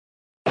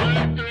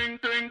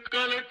I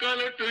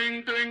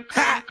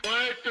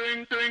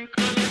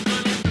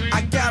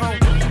got on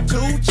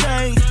 2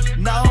 chains,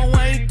 no,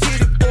 I ain't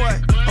get it, boy.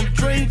 I'm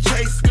dream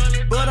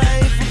chasing, but I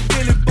ain't from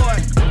Philly, boy.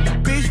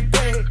 Bitch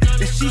bad,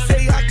 and she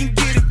say I can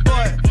get it,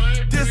 boy.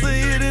 This a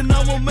hit and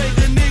I'ma make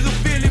a nigga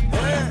feel it,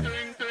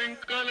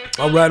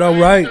 boy. All right.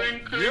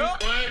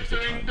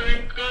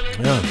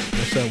 Yeah,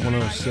 that's that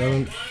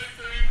 107.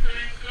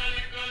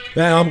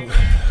 Man, I'm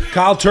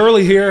Kyle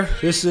Turley here.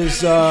 This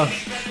is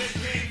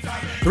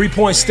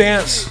 3-point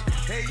stance.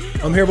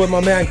 I'm here with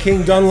my man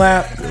King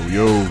Dunlap.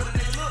 Yo.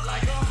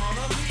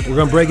 We're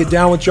gonna break it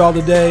down with y'all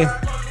today.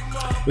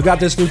 We got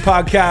this new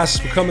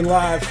podcast. We're coming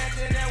live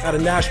out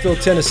of Nashville,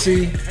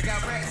 Tennessee,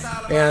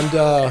 and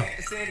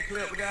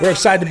we're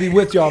excited to be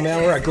with y'all,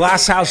 man. We're at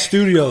Glass House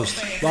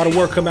Studios. A lot of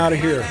work come out of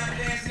here.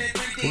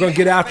 We're gonna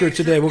get after it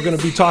today. We're gonna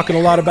be talking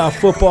a lot about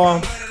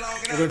football.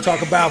 We're gonna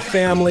talk about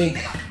family.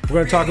 We're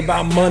going to talk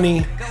about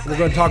money. We're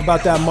going to talk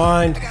about that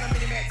mind.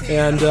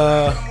 And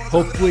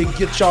hopefully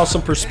get y'all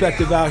some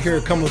perspective out here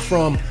coming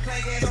from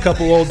a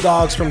couple old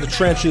dogs from the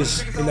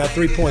trenches in that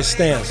 3-point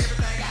stance.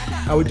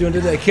 How we doing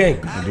today, King?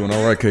 I'm doing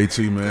all right, KT,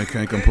 man.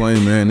 Can't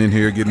complain, man. In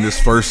here getting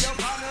this first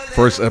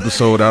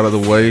episode out of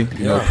the way.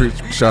 You know,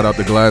 shout out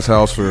to Glass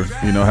House for,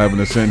 having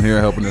us in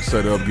here, helping us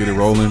set up, get it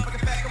rolling.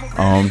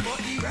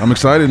 I'm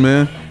excited,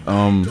 man.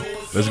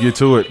 Let's get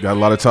to it. Got a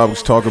lot of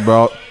topics to talk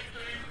about.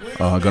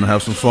 Gonna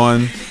have some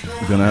fun.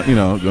 Gonna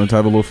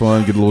have a little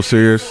fun, get a little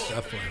serious.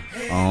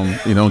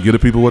 Definitely. Give the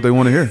people what they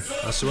want to hear.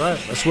 That's right.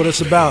 That's what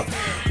it's about.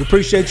 We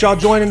appreciate y'all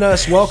joining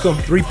us. Welcome.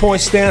 3-point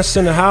stance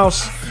in the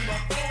house.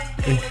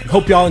 And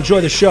hope y'all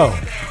enjoy the show.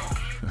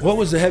 What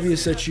was the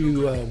heaviest that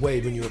you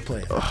weighed when you were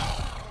playing?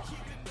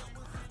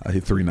 I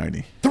hit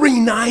 390.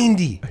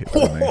 390. I hit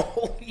 390.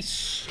 Holy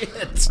shit.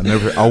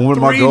 I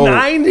wanted my goal.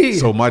 390.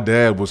 So my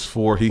dad was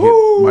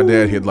my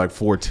dad hit like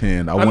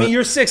 410. I mean,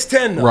 you're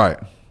 6'10", though. Right.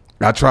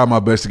 I tried my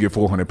best to get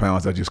 400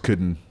 pounds. I just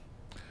couldn't.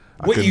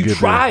 Wait, you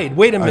tried?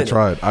 Wait a minute.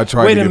 I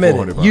tried Wait to a get minute.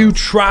 400 pounds. You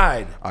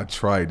tried. I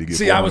tried to get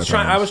 400 See,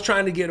 pounds. I was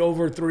trying to get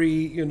over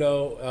 3,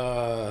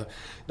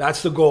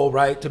 that's the goal,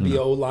 right? To be an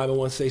O-lineman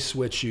once they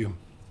switch you.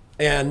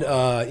 And,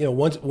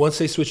 once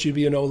they switch you to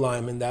be an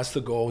O-lineman, that's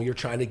the goal. You're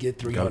trying to get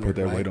 300, Gotta put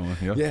that right? weight on,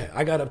 yeah. Yeah,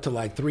 I got up to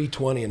like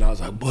 320, and I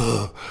was like,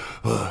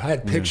 I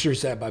had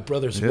pictures at my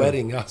brother's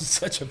wedding. I was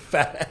such a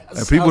fat ass.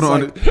 And people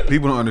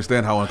don't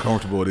understand how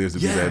uncomfortable it is to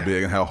be that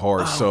big and how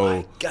hard. Oh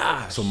my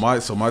gosh. So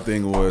my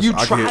thing was You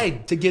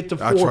tried to get to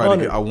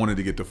 400. I wanted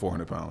to get to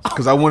 400 pounds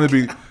because I wanted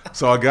to be.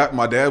 So I got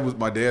my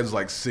dad's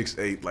like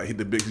 6'8", like he's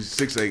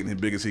 6'8", and the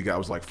biggest he got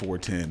was like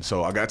 410.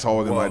 So I got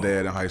taller than my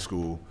dad in high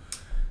school.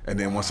 And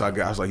then once I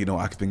was like,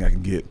 I think I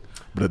can get,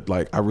 but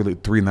like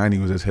 390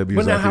 was as heavy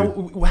as I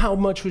could. But how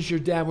much was your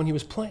dad when he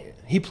was playing?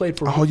 He played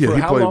for how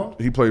long?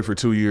 He played for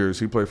 2 years.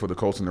 He played for the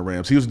Colts and the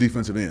Rams. He was a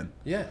defensive end.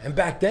 Yeah, and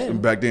back then,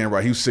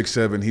 right, he was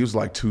 6'7". He was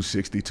like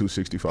 260,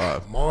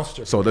 265.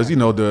 Monster. So there's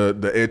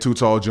the Ed Too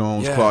Tall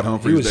Jones, Claude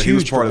Humphreys. He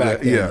was part of back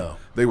that. then, though.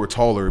 They were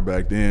taller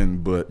back then,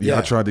 but I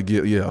tried to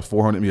get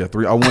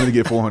 400. I wanted to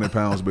get 400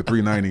 pounds, but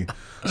 390.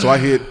 So I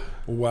hit.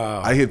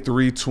 Wow. I hit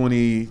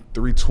 320,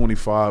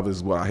 325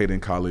 is what I hit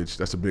in college.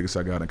 That's the biggest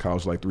I got in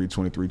college, like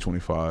 320,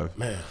 325.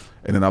 Man.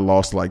 And then I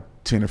lost like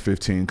 10 or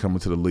 15 coming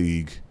to the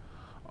league.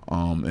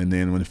 And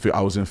then when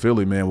I was in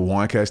Philly, man, with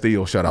Juan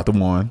Castillo, shout out to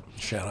Juan.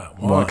 Shout out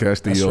Juan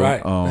Castillo.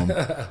 That's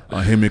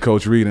right. Him and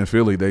Coach Reed in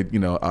Philly, they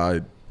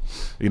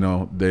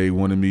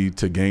wanted me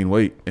to gain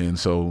weight. And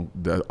so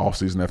that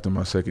offseason after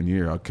my second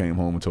year, I came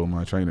home and told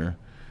my trainer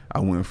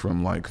I went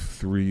from like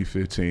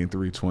 315,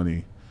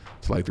 320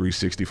 to like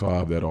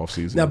 365 that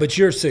offseason. Now, but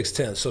you're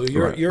 6'10", so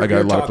you're talking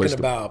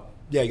about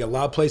you got a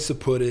lot of places to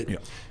put it. Yeah.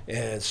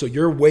 And so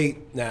your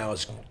weight now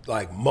is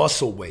like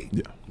muscle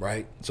weight,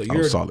 right? So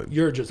you're solid.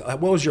 You're just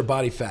what was your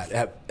body fat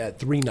at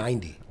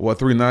 390? Well,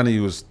 390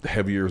 was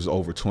heavier, it was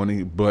over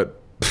 20,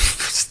 but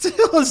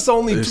still it's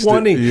only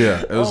 20.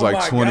 It was like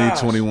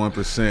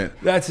 21%.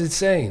 That's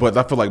insane. But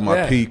I feel like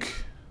my peak.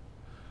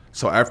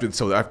 So after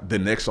the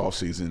next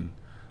offseason,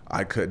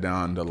 I cut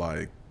down to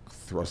like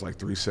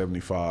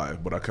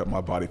 375, but I cut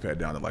my body fat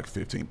down to like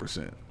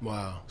 15%.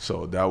 Wow.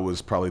 So that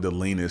was probably the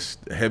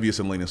heaviest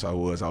and leanest I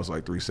was. I was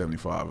like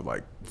 375 with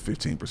like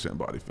 15%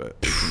 body fat.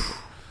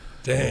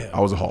 Damn. I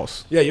was a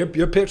hoss. Yeah,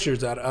 your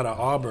pictures out of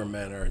Auburn,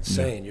 man, are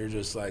insane. You're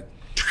just like.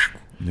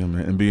 Yeah,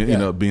 man, and being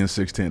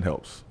 6'10"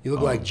 helps. You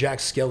look like Jack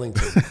Skellington.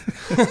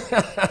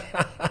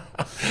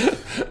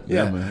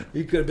 Yeah, man.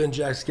 You could have been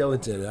Jack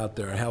Skellington out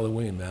there on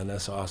Halloween, man.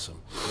 That's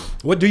awesome.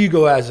 What do you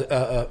go as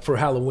for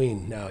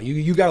Halloween now?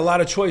 You got a lot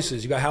of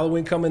choices. You got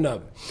Halloween coming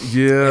up.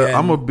 Yeah, and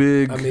I'm a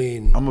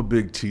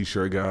big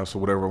T-shirt guy. So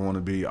whatever I want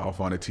to be, I'll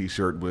find a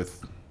T-shirt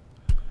with,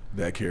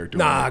 that character.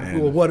 Nah,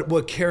 And, well,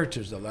 what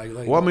characters though?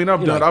 Like well, I mean,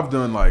 I've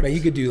done like, man, you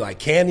could do like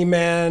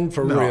Candyman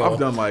for real. I've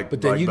done like,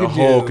 but then like you the could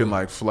Hulk do, and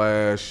like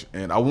Flash,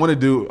 and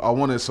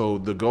so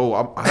the goal,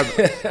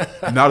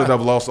 now that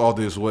I've lost all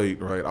this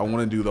weight, right, I want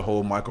to do the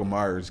whole Michael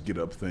Myers get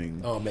up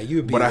thing. Oh man, you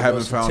would be but the I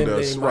haven't most found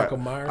intimidating Michael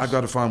Myers. I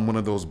got to find one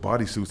of those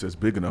bodysuits that's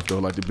big enough though,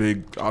 like the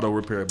big auto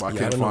repair, but I I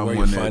can't don't know find where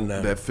one you find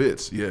that. that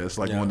fits. Yeah, it's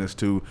like one that's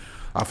too.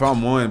 I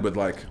found one, but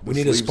like we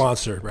need a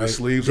sponsor, right? The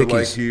sleeves Dickies. are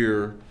like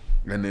here,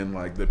 and then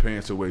like the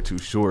pants are way too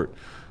short.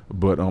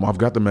 But I've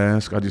got the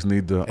mask. I just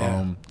need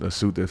the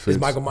suit that fits. Is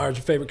Michael Myers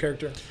your favorite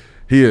character?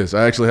 He is.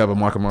 I actually have a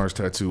Michael Myers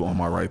tattoo on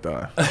my right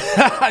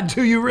thigh.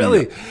 Do you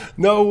really? Yeah.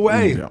 No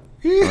way. Yeah,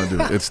 I do.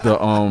 It's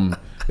the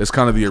it's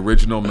kind of the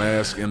original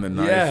mask and the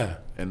knife. Yeah.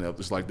 And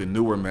it's like the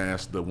newer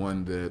mask, the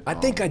one that I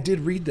think I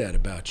did read that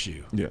about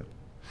you. Yeah.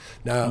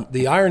 Now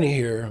the irony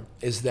here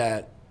is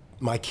that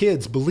my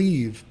kids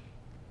believe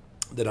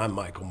that I'm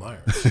Michael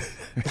Myers.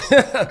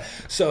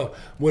 So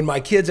when my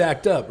kids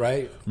act up,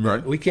 right,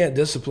 we can't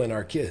discipline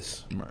our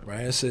kids,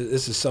 right? This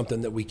is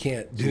something that we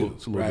can't do.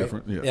 It's a little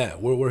different, yeah.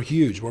 We're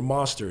huge. We're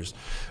monsters.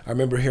 I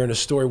remember hearing a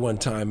story one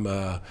time.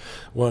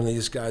 One of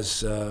these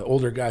guys,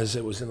 older guys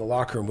that was in the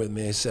locker room with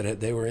me, he said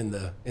they were in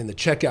the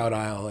checkout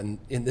aisle, and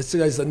this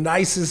guy's the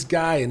nicest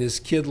guy, and his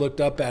kid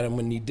looked up at him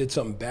when he did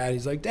something bad.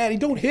 He's like, "Daddy,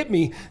 don't hit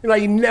me."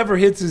 He never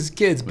hits his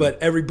kids,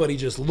 but everybody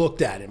just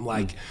looked at him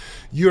like,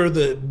 "You're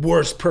the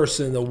worst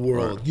person in the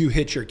world. Right. You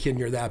hit your kid and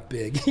you're that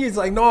big." He's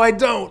like, "No, I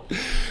don't."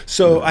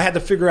 So I had to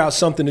figure out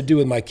something to do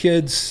with my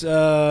kids.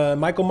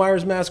 Michael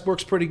Myers mask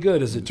works pretty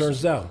good, as it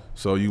turns out.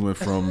 So you went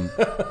from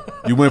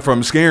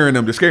scaring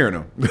them to scaring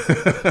them.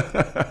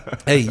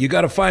 Hey, you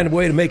got to find a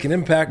way to make an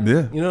impact.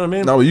 Yeah, you know what I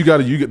mean. No, you got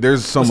to.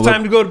 There's some. It's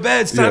time to go to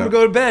bed. It's time to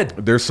go to bed.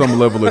 There's some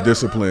level of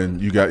discipline.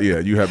 You have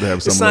to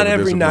have some. It's not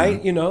every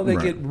night. They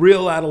get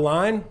real out of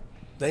line.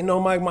 They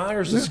know Mike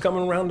Myers is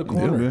coming around the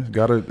corner. Yeah, man.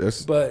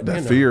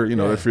 That fear,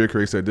 that fear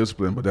creates that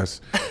discipline. But that's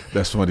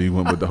funny. You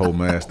went with the whole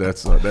mask.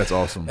 That's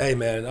awesome. Hey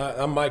man,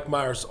 I'm Mike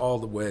Myers all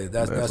the way.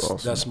 That's awesome.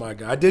 That's my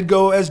guy. I did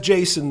go as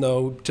Jason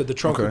though to the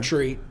trunk or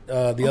treat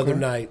the other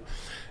night,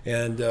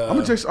 and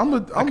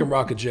I can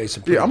rock a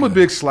Jason. Yeah, I'm a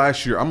big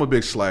slasher. I'm a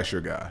big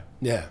slasher guy.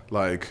 Yeah,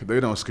 like they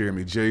don't scare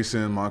me.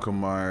 Jason, Michael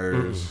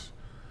Myers,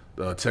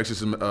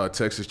 Texas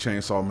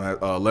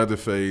Chainsaw,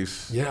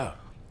 Leatherface. Yeah.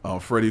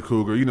 Freddy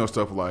Krueger,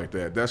 stuff like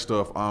that. That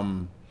stuff,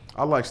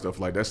 I like stuff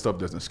like that. Stuff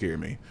doesn't scare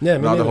me. Yeah,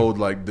 not the whole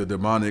like the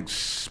demonic,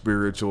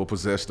 spiritual,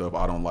 possessed stuff.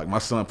 I don't like. My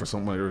son, for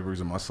some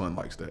reason, my son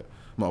likes that.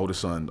 My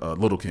oldest son,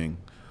 Little King,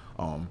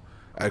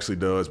 actually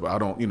does. But I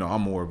don't.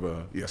 I'm more of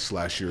a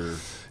slasher.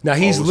 Now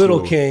he's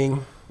Little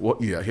King. Well,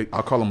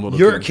 I call him Little King.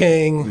 You're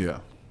King. Yeah.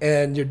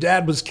 And your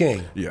dad was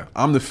King. Yeah,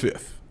 I'm the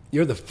fifth.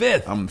 You're the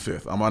fifth. I'm the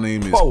fifth. My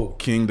name is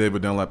King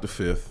David Dunlap the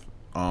fifth.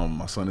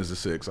 My son is the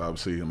sixth,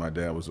 obviously, and my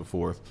dad was the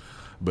fourth.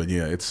 But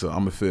yeah, it's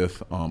I'm the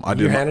fifth.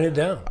 You're handing it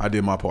down. I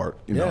did my part.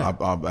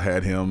 I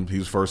had him. He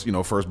was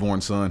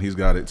firstborn son. He's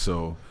got it.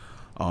 So,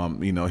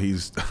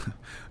 he's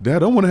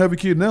Dad. I want to have a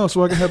kid now,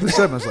 so I can have the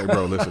seventh. It's like,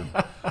 bro, listen,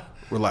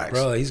 relax.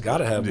 Bro, he's got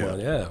to have one.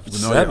 Yeah,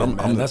 seven,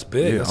 man. That's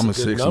big. Yeah, that's I'm a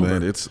sixth, number.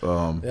 man. It's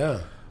long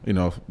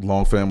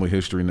family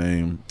history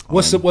name.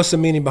 What's the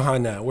meaning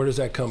behind that? Where does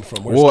that come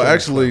from?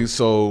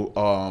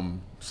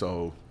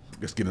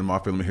 Let's get into my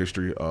family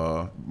history.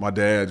 My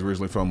dad's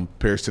originally from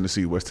Paris,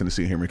 Tennessee, West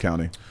Tennessee, Henry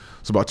County.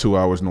 It's about 2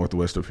 hours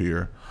northwest of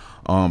here.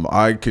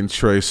 I can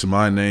trace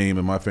my name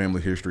and my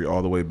family history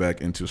all the way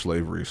back into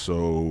slavery.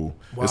 So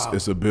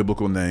it's a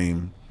biblical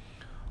name.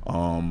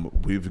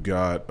 We've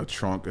got a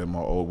trunk at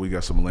we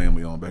got some land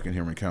we own back in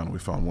Henry County. We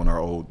found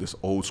literally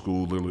old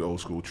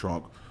school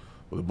trunk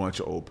with a bunch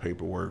of old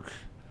paperwork.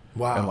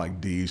 Wow. And like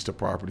deeds to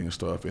property and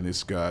stuff. And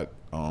it's got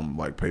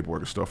like paperwork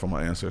and stuff from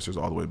my ancestors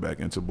all the way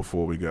back into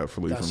before we got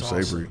free from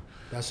slavery.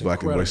 That's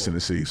back incredible. in West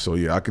Tennessee. So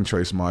yeah, I can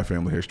trace my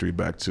family history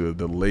back to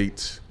the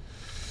late,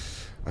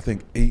 I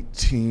think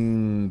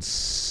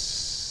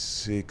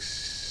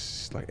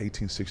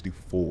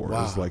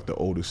 1864 is like the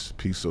oldest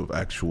piece of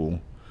actual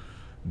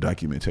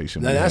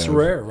documentation. Now that's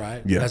rare,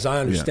 right? Yeah. As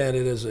I understand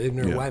it as an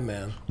ignorant white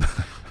man.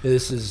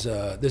 This is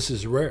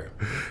rare.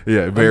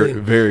 Yeah, very,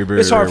 very,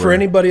 very. It's hard very for rare.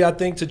 anybody, I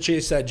think, to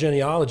chase that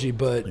genealogy,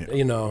 but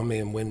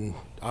when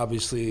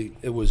obviously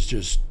it was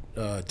just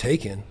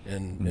taken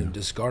and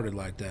discarded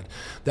like that.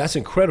 That's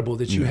incredible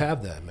that you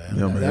have that, man.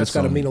 Yeah, man, that's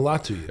got to mean a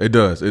lot to you. It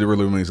does. It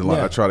really means a lot.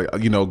 Yeah. I try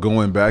to,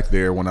 going back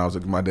there when I was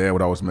my dad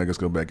would always make us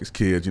go back as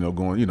kids.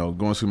 Going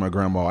to see my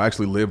grandma. I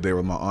actually lived there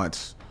with my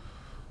aunts.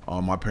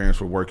 My parents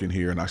were working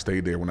here, and I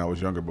stayed there when I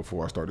was younger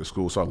before I started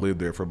school. So I lived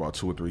there for about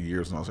 2 or 3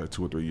 years, and I was like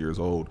 2 or 3 years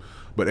old.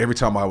 But every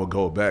time I would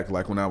go back,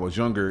 like when I was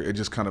younger, it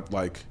just kind of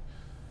like,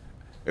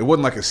 it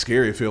wasn't like a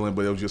scary feeling,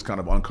 but it was just kind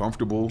of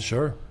uncomfortable.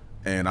 Sure.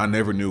 And I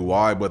never knew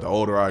why, but the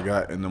older I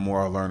got and the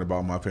more I learned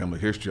about my family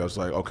history, I was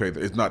like, okay,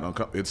 it's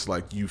not it's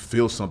like you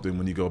feel something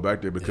when you go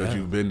back there because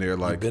you've been there.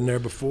 Like, you've been there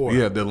before.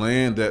 Yeah, the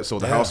land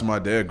the house my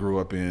dad grew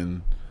up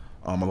in,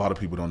 a lot of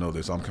people don't know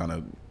this. I'm kind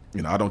of,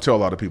 I don't tell a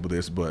lot of people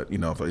this, but,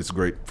 it's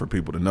great for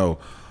people to know.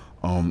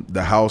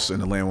 The house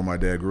and the land where my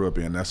dad grew up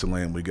in, that's the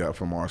land we got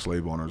from our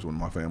slave owners when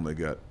my family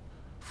got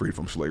freed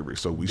from slavery.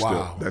 So we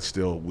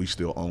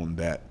still own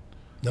that.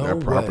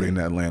 That property and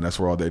that land, that's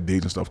where all that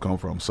deeds and stuff come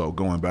from. So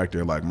going back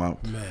there, like my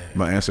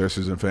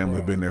ancestors and family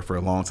have been there for a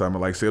long time.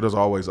 And like I said, it was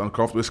always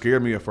uncomfortable. It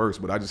scared me at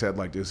first, but I just had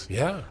like this.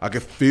 Yeah. I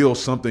could feel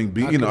something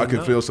I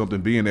could feel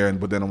something being there.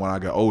 But then when I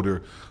got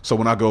older, so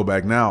when I go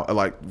back now,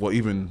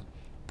 even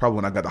probably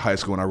when I got to high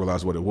school and I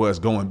realized what it was,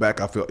 going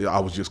back, I felt I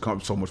was just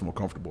so much more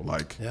comfortable.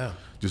 Like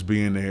just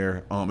being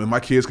there. And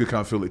my kids could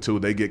kind of feel it too.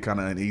 They get kind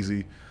of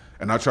uneasy.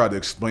 And I tried to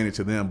explain it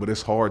to them, but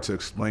it's hard to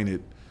explain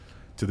it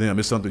to them.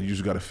 It's something you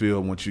just got to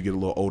feel once you get a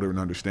little older and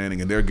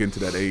understanding, and they're getting to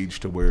that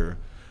age to where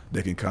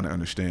they can kind of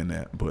understand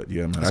that. But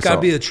yeah, man, it's got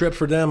to be a trip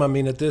for them. I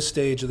mean, at this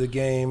stage of the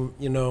game,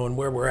 and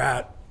where we're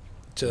at,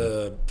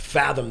 to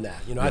fathom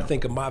that. I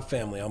think of my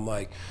family. I'm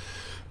like,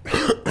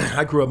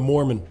 I grew up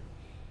Mormon.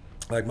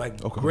 Like my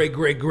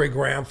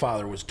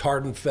great-great-great-grandfather was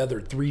tarred and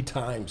feathered 3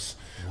 times.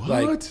 What?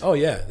 Like, oh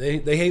yeah,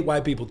 they hate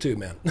white people too,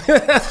 man.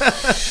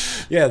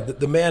 Yeah,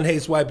 the man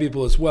hates white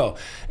people as well.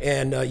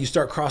 And you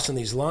start crossing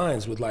these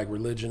lines with like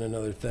religion and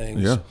other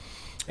things. Yeah.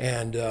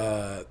 And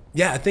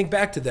I think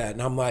back to that,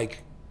 and I'm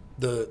like,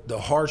 the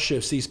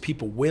hardships these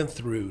people went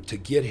through to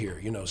get here.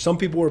 Some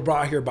people were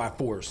brought here by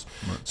force.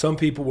 Right. Some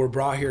people were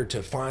brought here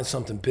to find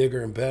something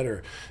bigger and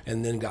better,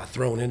 and then got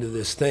thrown into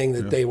this thing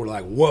that they were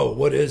like, whoa,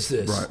 what is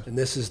this? Right. And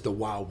this is the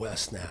Wild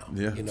West now.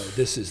 Yeah.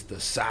 This is the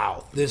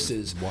South. This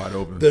is wide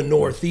open. The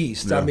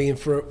Northeast. Yeah. I mean,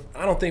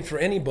 I don't think for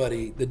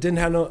anybody that didn't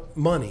have no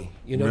money,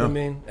 you know what I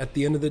mean? At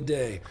the end of the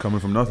day. Coming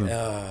from nothing.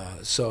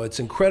 So it's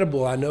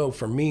incredible, I know,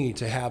 for me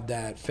to have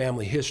that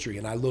family history.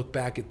 And I look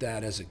back at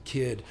that as a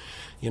kid,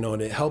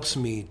 and it helps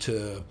me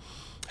to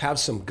have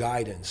some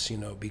guidance,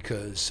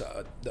 because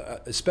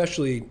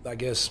especially, I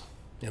guess,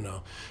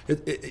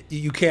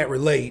 you can't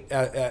relate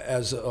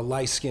as a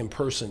light-skinned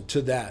person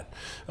to that,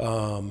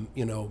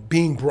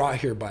 being brought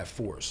here by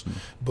force. Mm.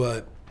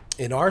 But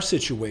in our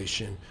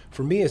situation,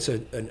 for me, it's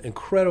an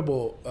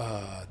incredible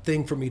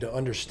thing for me to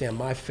understand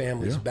my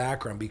family's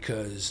background,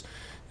 because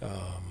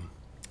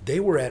they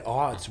were at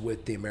odds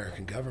with the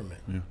American government.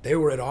 Yeah. They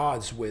were at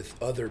odds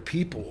with other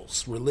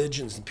people's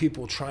religions and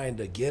people trying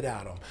to get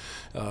at them.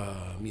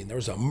 There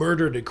was a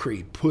murder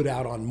decree put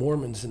out on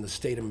Mormons in the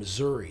state of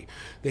Missouri.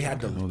 They had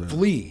to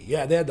flee.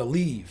 Yeah, they had to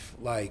leave,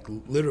 like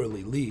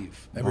literally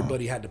leave.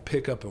 Everybody had to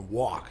pick up and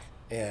walk.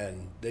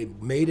 And they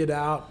made it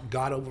out,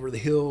 got over the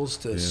hills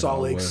to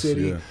Salt Lake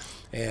City. Yeah.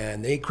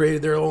 And they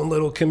created their own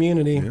little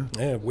community.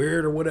 Yeah.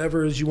 Weird or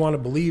whatever as you want to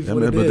believe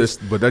it is.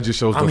 But that just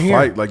shows the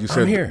fight, like you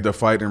said, the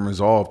fight and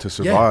resolve to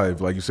survive.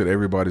 Yeah. Like you said,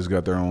 everybody's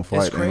got their own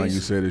fight. And like you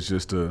said, it's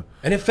just and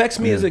it affects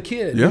me as a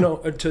kid,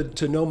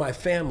 to know my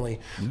family.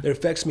 It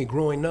affects me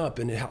growing up,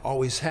 and it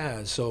always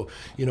has. So,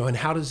 and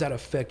how does that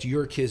affect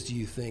your kids, do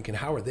you think? And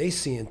how are they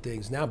seeing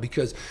things now?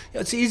 Because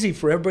it's easy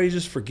for everybody to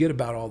just forget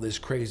about all this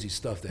crazy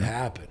stuff that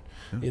happened.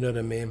 You know what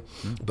I mean?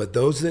 But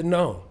those that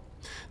know,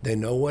 they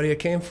know where it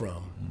came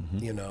from.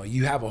 Mm-hmm.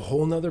 You have a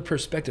whole nother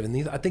perspective.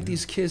 And I think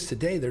these kids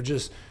today,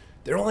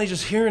 they're only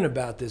just hearing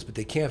about this, but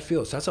they can't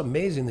feel it. So that's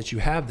amazing that you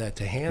have that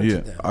to hand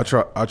to them. I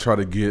try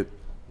to get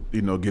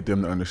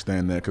them to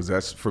understand that, because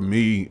that's, for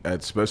me,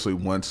 especially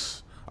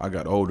once I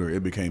got older,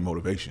 it became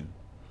motivation.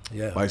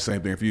 Yeah. Like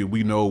same thing for you.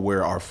 We know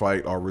where our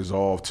fight, our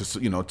resolve to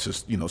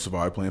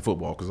survive playing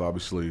football, because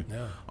obviously,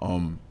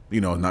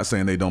 not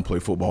saying they don't play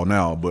football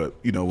now, but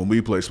when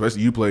we played,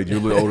 especially you played, you're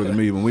a little older than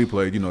me. When we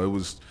played, it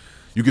was,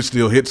 you could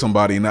still hit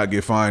somebody and not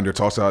get fined or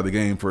tossed out of the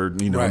game for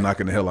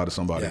knocking the hell out of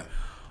somebody.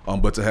 Yeah.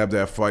 But to have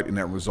that fight and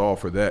that resolve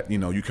for that,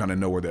 you kind of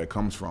know where that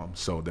comes from.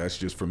 So that's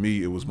just, for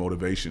me, it was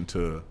motivation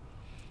to,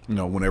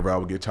 whenever I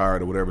would get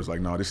tired or whatever, it's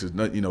like, no, this is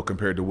not,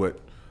 compared to what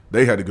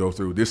they had to go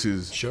through. This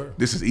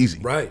is easy.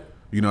 Right.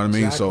 You know what I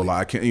mean? Exactly. So like,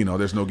 I can't,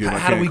 there's no giving.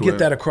 How do we get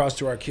that across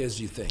to our kids,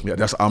 do you think? Yeah,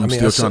 I'm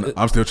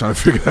still trying to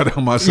figure that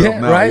out myself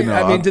now. Right.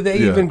 I mean, do they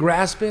even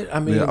grasp it? I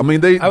mean,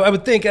 I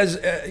would think as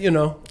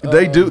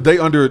they do.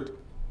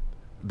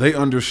 They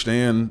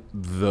understand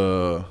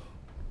the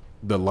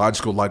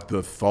logical, like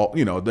the thought.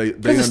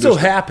 Because it still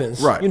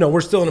happens. Right. We're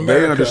still in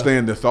America. They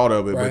understand the thought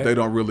of it, but they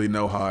don't really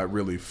know how it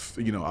really.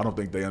 I don't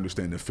think they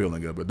understand the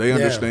feeling of it. They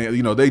understand.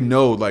 They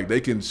know, like,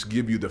 they can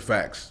give you the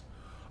facts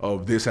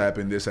of this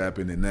happened,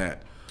 and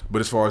that. But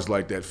as far as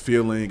like that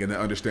feeling and the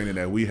understanding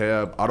that we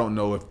have, I don't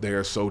know if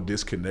they're so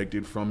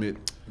disconnected from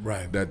it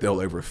that they'll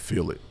ever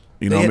feel it.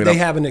 They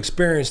haven't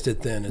experienced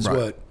it then, is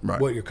what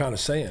you're kind of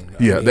saying.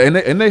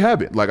 And they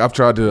have it. Like, I've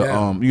tried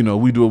to,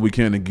 we do what we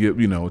can to get,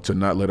 to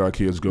not let our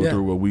kids go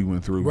through what we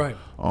went through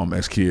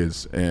as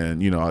kids.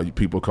 And,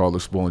 people call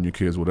it spoiling your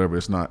kids, whatever.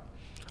 It's not,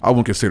 I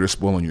wouldn't consider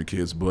spoiling your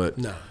kids, but,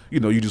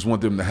 you just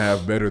want them to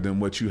have better than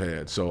what you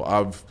had. So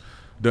I've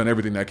done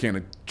everything I can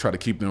to try to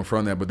keep them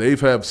from that. But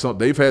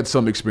they've had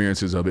some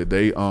experiences of it.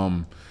 They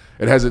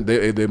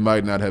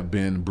might not have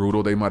been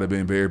brutal. They might have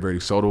been very,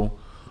 very subtle,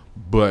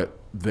 but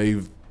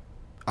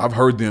I've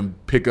heard them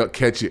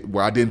catch it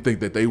where I didn't think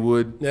that they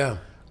would. Yeah.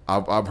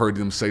 I've heard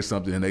them say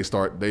something and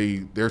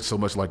they're so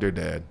much like their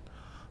dad.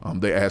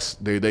 They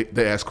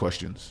ask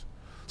questions.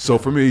 So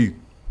for me,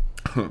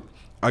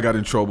 I got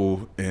in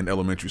trouble in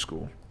elementary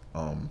school.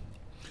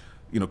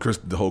 You know,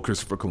 the whole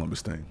Christopher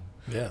Columbus thing.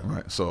 Yeah.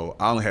 Right. So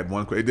I only had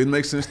one question. It didn't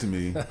make sense to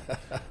me.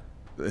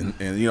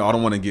 And you know, I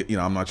don't want to get, you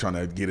know, I'm not trying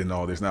to get into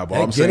all this now,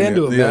 but I'm saying,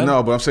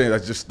 but I'm saying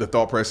that's just the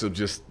thought process of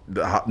just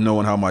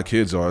knowing how my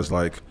kids are is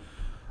like,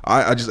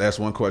 I just asked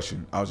one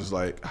question. I was just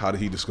like, how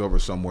did he discover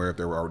somewhere if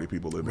there were already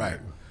people living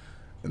there?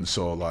 And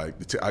so like,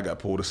 I got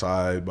pulled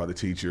aside by the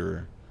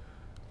teacher.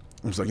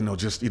 I was like,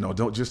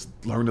 don't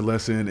just learn the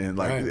lesson. And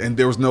like, and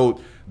there was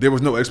no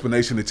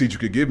explanation the teacher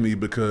could give me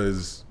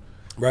because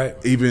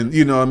even,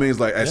 you know what I mean? It's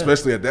like,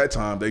 especially at that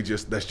time,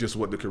 that's just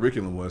what the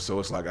curriculum was. So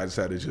it's like, I just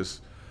had to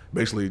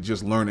basically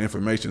learn the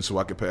information so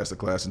I could pass the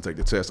class and take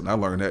the test. And I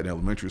learned that in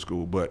elementary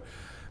school, but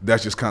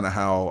that's just kind of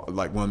how,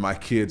 like, when my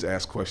kids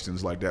ask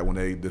questions like that,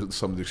 when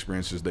some of the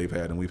experiences they've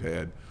had and we've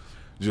had,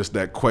 just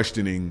that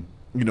questioning,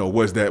 you know,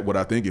 was that what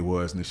I think it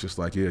was? And it's just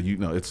like, yeah, you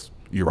know,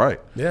 you're right.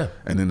 Yeah.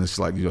 And then it's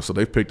like, you know, so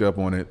they've picked up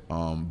on it.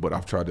 But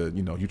I've tried to,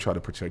 you know, you try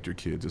to protect your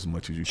kids as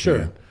much as you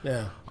can.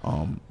 Yeah.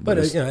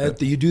 But you know,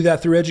 you do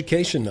that through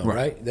education, though,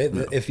 right?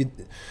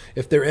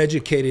 If they're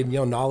educated, you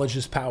know, knowledge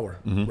is power,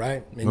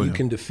 right? And you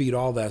can defeat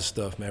all that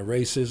stuff, man.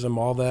 Racism,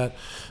 all that.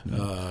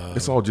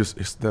 It's all just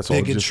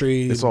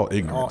bigotry. It's all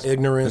ignorance. All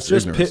ignorance.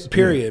 It's just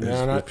period,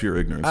 man. It's pure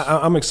ignorance.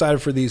 I'm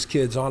excited for these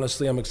kids.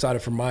 Honestly, I'm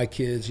excited for my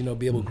kids. You know,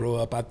 be able to grow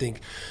up. I think,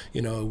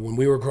 you know, when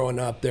we were growing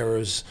up,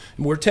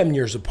 we're 10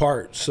 years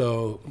apart,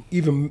 so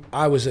even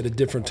I was at a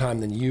different time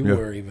than you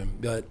were, even.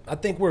 But I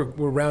think we're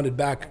rounded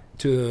back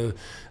to,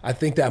 I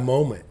think, that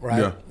moment,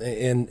 right? Yeah.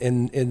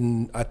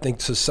 And I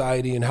think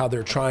society and how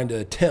they're trying to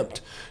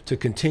attempt to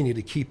continue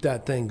to keep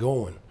that thing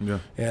going. Yeah.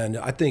 And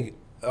I think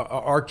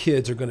our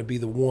kids are going to be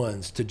the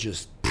ones to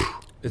just,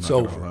 it's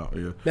over.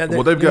 Yeah.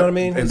 Well, they've got, you know what I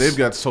mean? And they've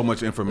got so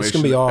much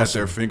information at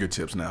their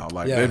fingertips now.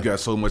 Like they've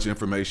got so much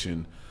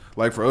information.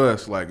 Like for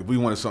us, like if we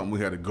wanted something, we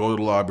had to go to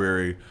the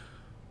library.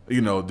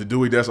 You know, the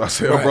Dewey Decimal.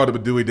 I brought up a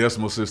Dewey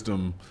Decimal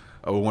System.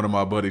 One of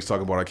my buddies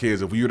talking about our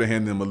kids. If we were to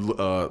hand them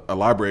a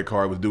library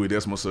card with Dewey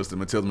Decimal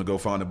System and tell them to go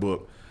find a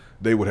book,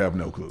 they would have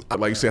no clue.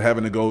 Like you said,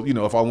 having to go, you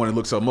know, if I wanted to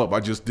look something up,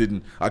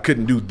 I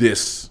couldn't do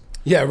this.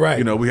 Yeah, right.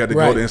 You know, we had to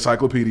go to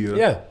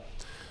encyclopedia.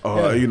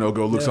 You know,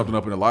 go look something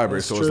up in the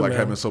library. So it's like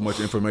having so much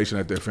information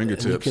at their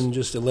fingertips. And you can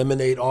just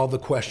eliminate all the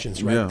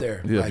questions right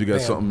there. Yeah, like, if you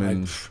got something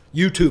in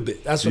YouTube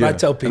it. That's what I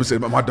tell people. Say,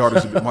 my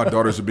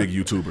daughter's a big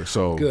YouTuber.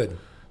 So good.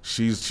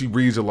 She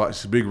reads a lot.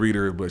 She's a big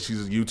reader, but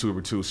she's a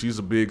YouTuber too. She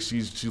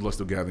loves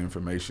to gather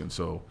information.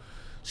 So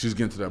she's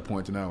getting to that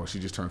point now where she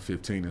just turned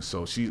 15, and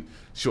so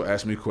she'll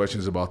ask me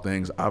questions about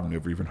things I've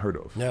never even heard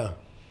of. Yeah.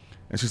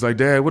 And she's like,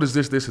 Dad, what is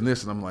this, this, and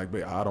this? And I'm like,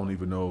 babe, I don't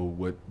even know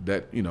what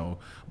that, you know.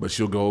 But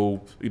she'll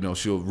go, you know,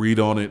 she'll read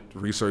on it,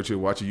 research it,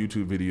 watch a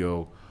YouTube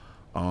video,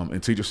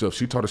 and teach herself.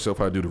 She taught herself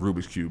how to do the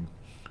Rubik's Cube.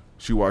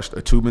 She watched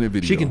a 2-minute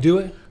video. She can do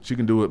it? She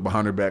can do it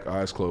behind her back,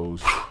 eyes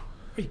closed. Are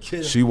you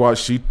kidding?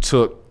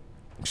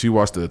 She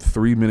watched a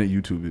 3-minute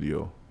YouTube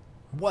video.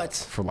 What?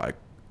 For like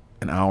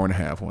an hour and a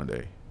half one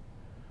day.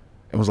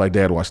 And was like,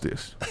 Dad, watch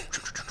this.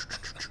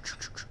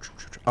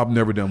 I've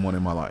never done one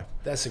in my life.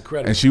 That's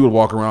incredible. And she would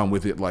walk around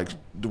with it, like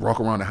walk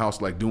around the house,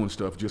 like doing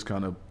stuff, just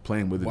kind of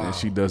playing with it. Wow. And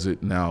she does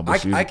it now.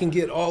 But I can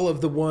get all of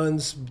the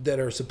ones that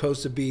are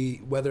supposed to be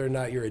whether or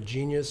not you're a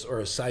genius or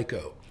a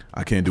psycho.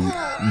 I can't do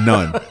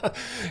none.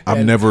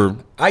 I've never.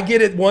 I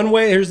get it one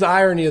way. Here's the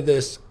irony of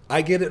this.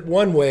 I get it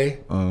one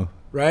way.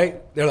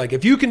 Right? They're like,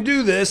 if you can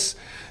do this,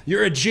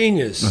 you're a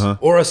genius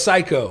or a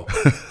psycho,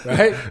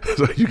 right?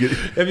 So have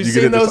you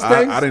seen those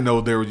things? I didn't know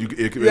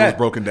it was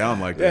broken down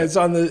like that. Yeah, it's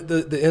on the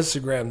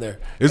Instagram there.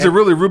 Is it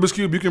really Rubik's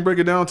Cube? You can break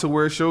it down to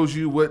where it shows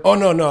you what? Oh,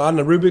 no. On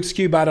the Rubik's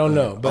Cube, I don't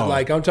know. But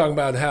like I'm talking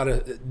about how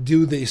to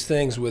do these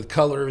things with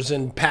colors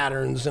and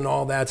patterns and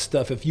all that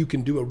stuff. If you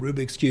can do a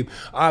Rubik's Cube,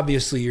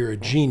 obviously you're a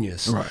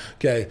genius. Right.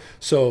 Okay,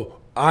 so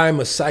I'm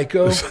a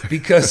psycho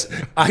because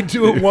I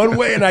do it one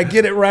way and I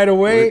get it right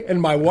away.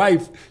 And my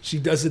wife, she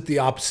does it the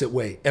opposite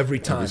way every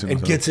time and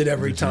gets it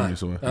every time.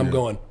 I'm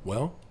going,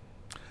 well,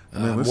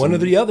 one or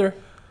the other.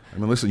 I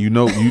mean, listen, you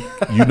know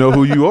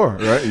who you are,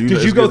 right?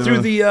 Did you go through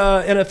the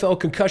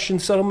NFL concussion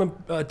settlement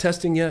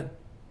testing yet?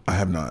 I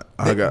have not.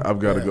 I've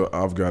got to go.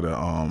 I've got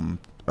to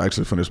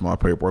actually finish my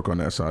paperwork on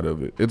that side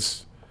of it.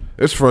 It's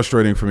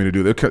frustrating for me to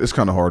do that. It's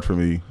kind of hard for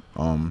me.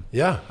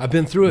 I've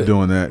been through it.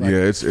 Doing that, like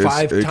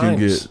it can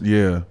get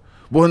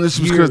Well, and it's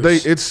because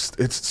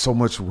it's so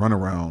much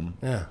runaround.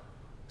 Yeah.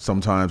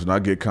 Sometimes, and I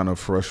get kind of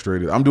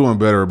frustrated. I'm doing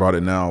better about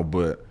it now,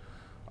 but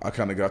I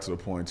kind of got to the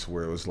points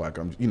where it was like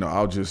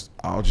I'll just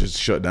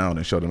shut down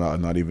and shut it out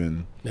and not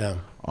even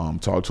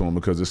talk to them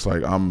because it's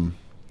like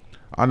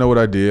I know what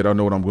I did. I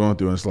know what I'm going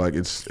through, and it's like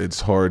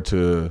it's hard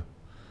to.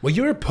 Well,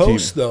 you're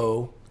post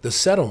though the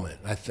settlement,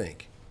 I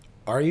think.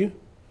 Are you?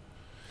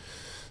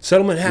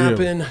 Settlement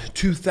happened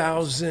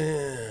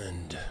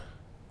 2010.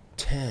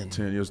 10.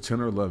 10 years, 10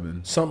 or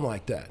 11. Something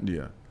like that.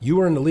 Yeah. You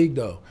were in the league,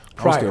 though, I was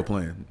prior. still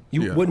playing.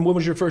 Yeah. When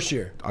was your first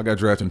year? I got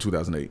drafted in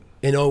 2008.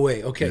 In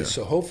 08. Okay, Yeah.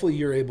 so hopefully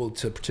you're able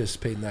to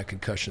participate in that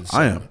concussion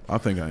I settlement. am. I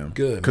think I am.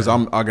 Good, Because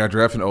man. I got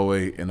drafted in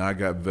 08, and I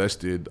got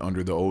vested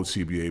under the old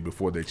CBA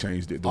before they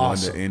changed it. The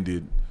Awesome. one that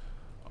ended.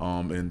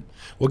 And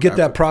Well, get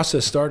that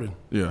process started.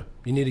 yeah.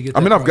 You need to get that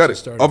I mean, I've got process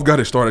it. started. I've got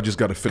it started. I just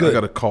got to finish. I Good.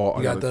 got to call.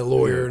 You got the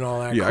lawyer and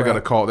all that Yeah, I got to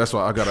crap. call. That's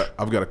why I've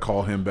got to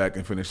call him back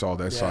and finish all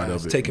that side Yeah,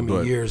 of it's it. taking me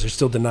But- years. They're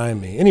still denying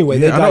me. Anyway,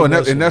 they Yeah, I know,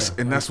 diagnosed me,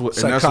 man. and that's what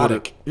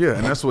Psychotic. yeah,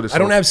 and that's what it's. I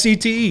don't have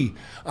CTE.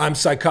 I'm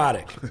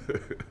psychotic.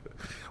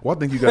 Well, I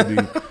think you got to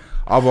be.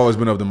 I've always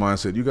been of the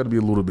mindset you got to be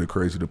a little bit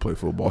crazy to play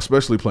football,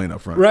 especially playing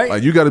up front. Right.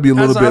 Like you got to be a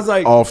little That's- I was bit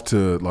like- off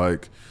to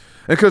like,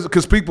 and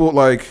because people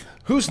like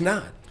Who's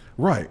not?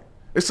 right.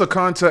 It's a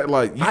contact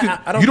like you,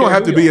 I don't you don't care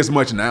have who to be you are. as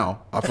much now.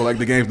 I feel like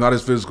the game's not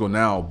as physical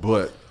now,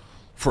 but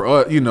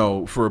for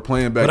for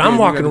playing back. But then, I'm you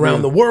walking got to around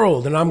be- the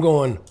world and I'm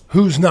going,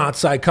 who's not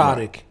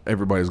psychotic?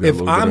 Everybody's got a If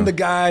little bit I'm of- the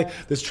guy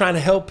that's trying to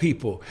help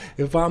people,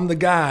 if I'm the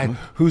guy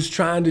who's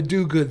trying to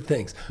do good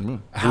things, Who's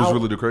how-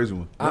 really the crazy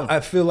one? Yeah. I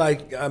feel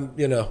like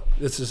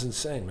this is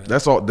insane, man.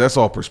 That's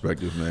all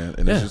perspective, man.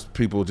 And Yeah. it's just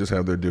people just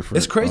have their different.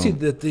 It's crazy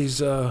that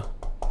these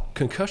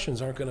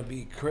concussions aren't going to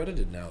be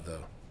credited now,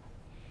 though.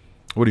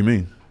 What do you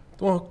mean?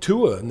 Well,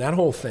 Tua and that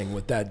whole thing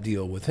with that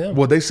deal with him.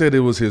 Well, they said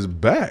it was his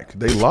back.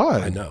 They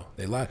lied. I know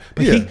they lied,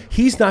 but Yeah.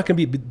 he's not going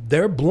to be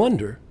their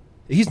blunder.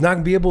 He's not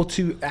going to be able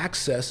to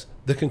access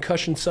the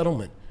concussion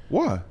settlement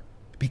Why?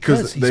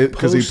 because he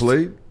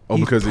played. Oh,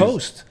 he's because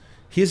post.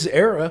 His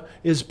era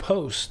is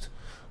post.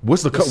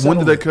 What's the cut? When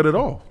did they cut it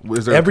off?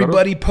 Is there a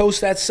Everybody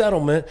post that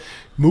settlement.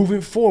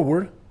 Moving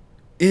forward,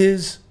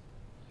 is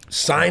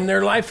sign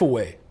their life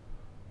away, cutoff?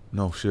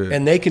 No shit.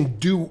 and they can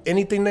do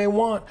anything they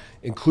want,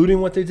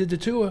 including what they did to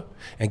Tua,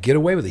 and get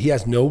away with it. He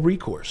has no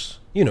recourse.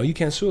 You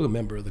can't sue a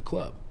member of the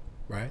club,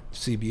 right?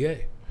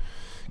 CBA.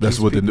 That's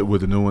what the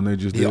new one they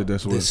just did.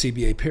 That's the what.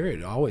 CBA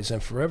period, always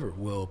and forever,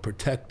 will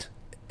protect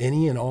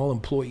any and all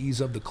employees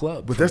of the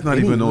club. But from that's not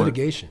any even on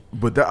litigation.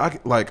 But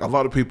like a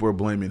lot of people are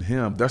blaming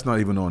him. That's not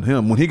even on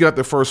him. When he got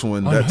the first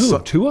one, On that's who?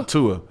 Tua?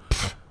 Tua.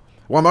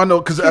 Well, I know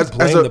because as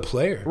blame a the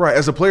player. right?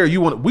 As a player, we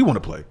want to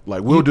play.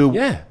 Like we'll do.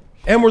 Yeah.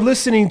 And we're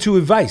listening to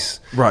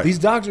advice. Right. These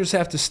doctors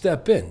have to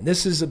step in.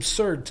 This is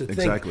absurd to think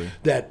Exactly.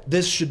 that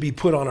this should be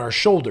put on our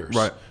shoulders.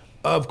 Right.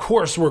 Of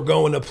course we're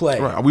going to play.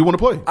 Right. We want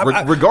to play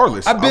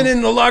regardless. I've been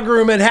in the locker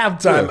room at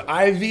halftime.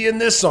 Yeah. IV in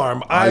this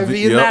arm, IV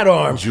in yep. that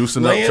arm, Juicing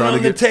up, laying trying on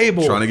to the get-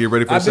 table, trying to get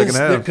ready for the second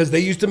half. Because they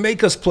used to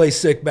make us play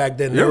sick back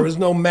then. There Yeah. was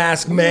no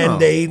mask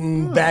mandate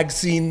and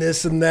vaccine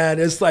this and that.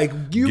 It's like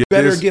you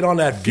better get on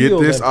that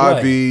field. Get this and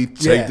play. IV.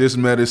 Take this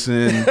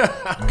medicine.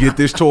 Get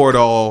this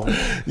Toradol.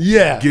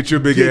 Yeah. Get your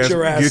big Get ass.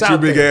 your ass Get your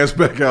out big there. ass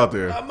back out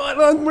there.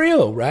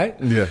 Unreal, right?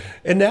 Yeah.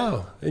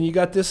 And you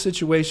got this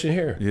situation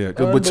here. Yeah,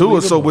 but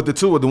Tua. So with the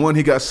Tua, the one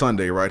he got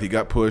Sunday, right? He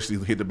got pushed. He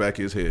hit the back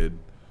of his head,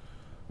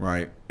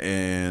 right?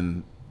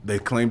 And they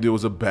claimed it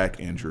was a back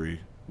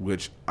injury,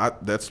 which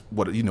that's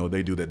what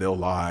they do. That they'll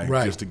lie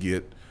Right. just to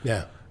get.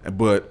 Yeah.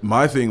 But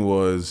my thing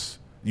was,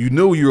 you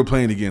knew you were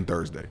playing again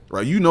Thursday,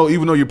 right? Even though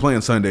you're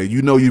playing Sunday,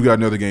 you've got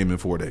another game in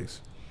 4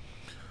 days.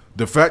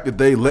 The fact that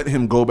they let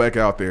him go back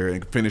out there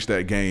and finish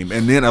that game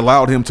and then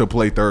allowed him to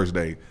play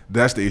Thursday,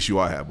 that's the issue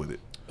I have with it.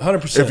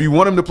 100%. If you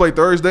want him to play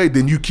Thursday,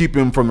 then you keep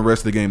him from the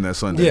rest of the game that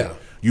Sunday. Yeah.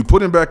 You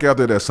put him back out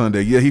there that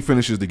Sunday. Yeah, he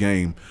finishes the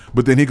game,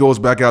 but then he goes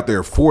back out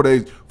there 4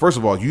 days. First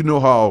of all, you know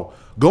how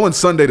going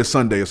Sunday to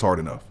Sunday is hard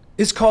enough.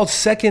 It's called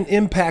second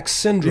impact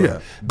syndrome. Yeah.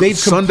 They've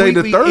Sunday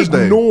to completely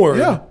Thursday. ignored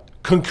Yeah.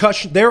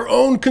 concussion, their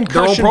own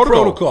concussion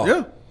protocol.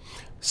 Yeah.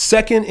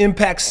 Second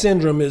impact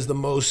syndrome is the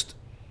most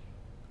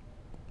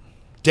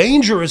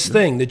dangerous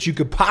thing that you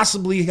could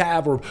possibly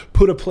have or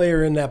put a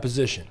player in that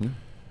position.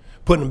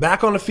 Putting him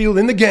back on the field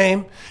in the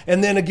game,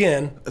 and then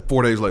again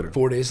 4 days later.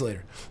 4 days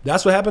later.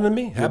 That's what happened to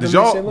me. Happened Did to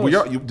me in St.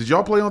 Louis. did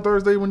y'all play on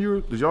Thursday when you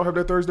were? Did y'all have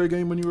that Thursday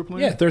game when you were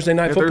playing? Yeah, Thursday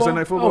night football. Thursday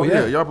night football. Oh,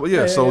 yeah. Y'all play,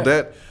 Yeah, so yeah.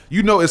 that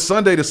it's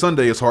Sunday to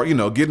Sunday is hard.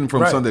 Getting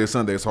from Right. Sunday to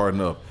Sunday is hard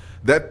enough.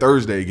 That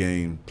Thursday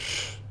game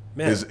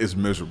Man. is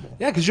miserable.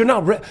 Yeah, because you're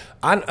not.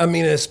 I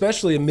mean,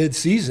 especially in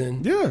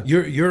mid-season. Yeah.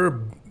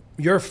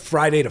 You're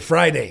Friday to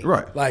Friday.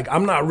 Right. Like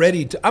I'm not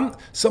ready to. I'm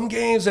some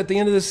games at the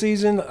end of the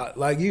season,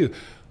 like you,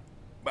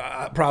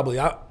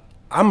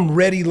 I'm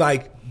ready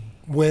like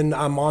when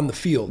I'm on the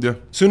field. Yeah. As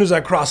soon as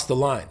I cross the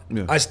line,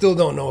 Yeah. I still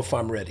don't know if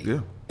I'm ready. Yeah.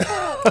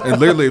 And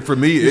literally for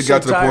me, it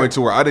got to the tired. point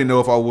to where I didn't know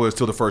if I was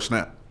till the first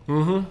snap.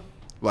 Mm-hmm.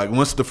 Like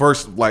once the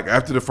first, like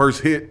after the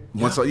first hit,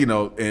 once I,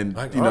 and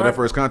Like, all that right.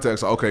 first contact,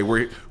 so okay,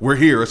 we're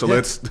here, so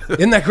let's.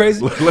 Isn't that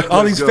crazy? Let's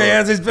All these go.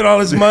 fans, they spent all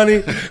this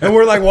money, and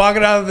we're like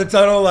walking out of the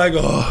tunnel like,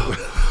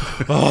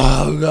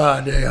 oh,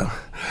 god damn.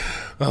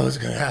 What's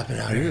gonna happen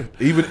out here?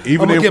 even I'm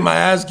gonna in, get my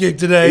ass kicked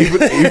today.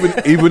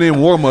 even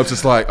in warm ups,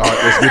 it's like, all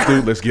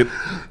right, let's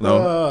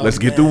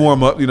get through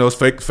warm up. Let's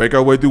fake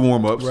our way through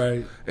warm ups,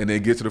 Right. and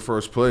then get to the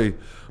first play.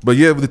 But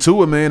yeah, with the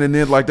Tua, man, and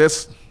then like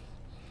that's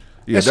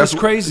Yeah, that's just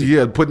crazy.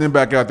 Yeah, putting him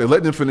back out there,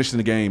 letting him finish in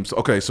the game. So,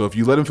 okay, so if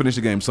you let him finish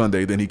the game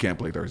Sunday, then he can't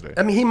play Thursday.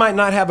 I mean, he might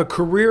not have a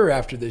career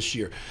after this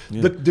year.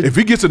 Yeah. If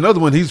he gets another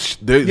one,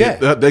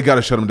 they got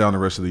to shut him down the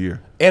rest of the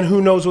year. And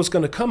who knows what's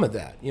going to come of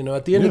that? You know,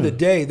 at the end of the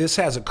day, this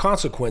has a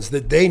consequence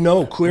that they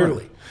know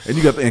clearly. Right.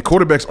 And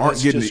quarterbacks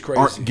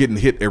aren't getting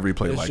hit every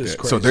play like that.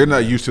 Crazy, so they're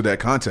not used to that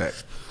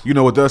contact. You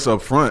know, with us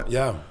up front,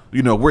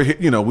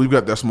 we've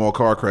got that small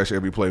car crash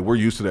every play. We're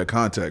used to that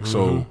contact.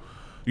 So,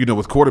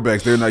 with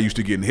quarterbacks, they're not used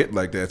to getting hit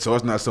like that. So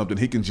it's not something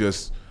he can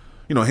just,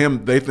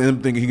 him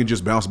thinking he can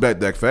just bounce back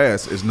that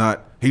fast is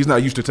not. He's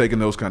not used to taking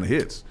those kind of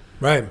hits.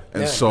 Right.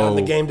 And so not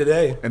the game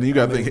today. And you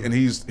got to think, and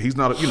he's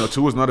not,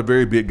 Tua's not a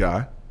very big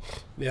guy.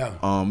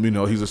 Yeah.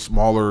 He's a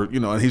smaller,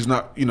 and he's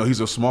not,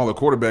 he's a smaller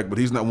quarterback, but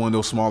he's not one of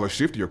those smaller,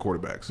 shiftier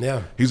quarterbacks.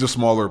 Yeah. He's a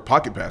smaller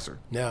pocket passer.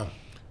 Yeah.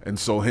 And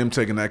so him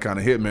taking that kind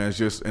of hit, man,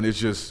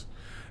 it's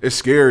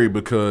scary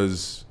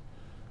because,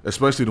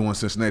 especially the one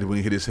Cincinnati when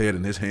he hit his head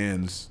and his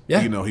hands,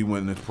 he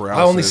went into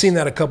paralysis. I only seen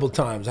that a couple of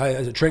times.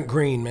 Trent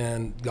Green,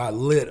 man, got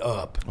lit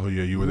up. Oh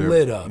yeah, you were there.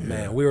 Lit up,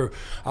 man.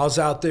 I was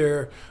out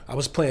there. I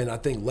was playing, I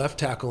think, left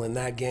tackle in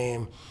that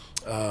game,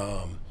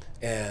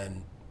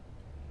 and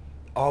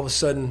all of a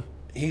sudden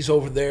he's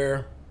over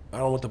there. I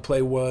don't know what the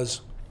play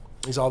was.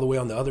 He's all the way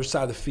on the other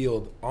side of the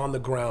field, on the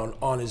ground,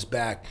 on his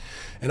back.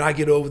 And I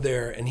get over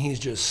there, and he's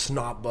just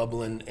snot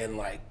bubbling and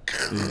like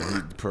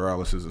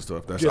paralysis and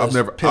stuff. I've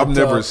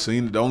never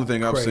seen. The only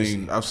thing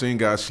Crazy. I've seen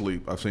guys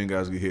sleep. I've seen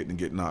guys get hit and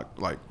get knocked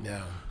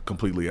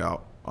completely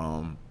out.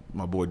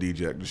 My boy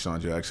Deshaun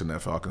Jackson,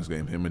 that Falcons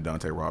game, him and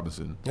Dante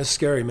Robinson. That's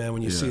scary, man,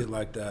 when you see it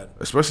like that.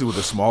 Especially with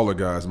the smaller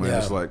guys, man. Yeah.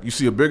 It's like you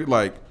see a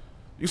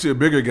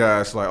bigger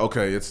guy, it's like,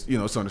 okay, it's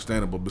it's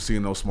understandable. But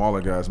seeing those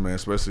smaller guys, man,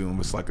 especially when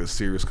it's like a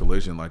serious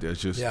collision like that,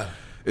 it's just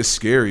it's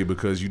scary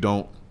because you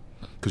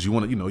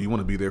want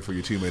to be there for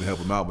your teammate and help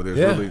them out. But there's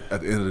really,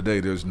 at the end of the day,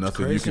 there's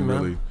nothing you can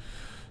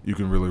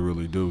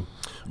really do.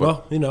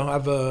 But,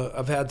 well,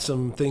 I've had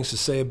some things to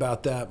say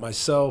about that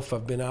myself.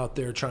 I've been out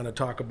there trying to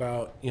talk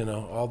about,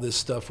 all this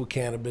stuff with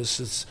cannabis.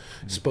 It's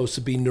supposed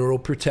to be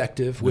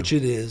neuroprotective, which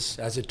it is,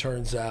 as it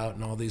turns out,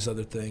 and all these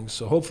other things.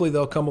 So hopefully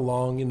they'll come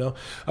along, I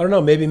don't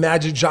know, maybe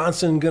Magic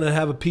Johnson going to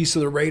have a piece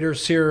of the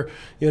Raiders here.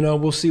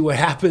 We'll see what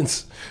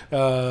happens.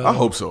 I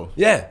hope so.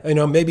 Yeah,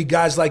 maybe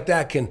guys like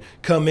that can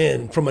come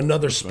in from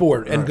another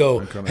sport and go,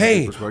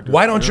 hey,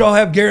 why don't y'all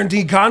have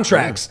guaranteed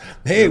contracts?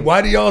 Hey,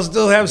 why do y'all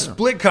still have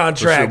split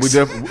contracts?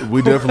 Sure.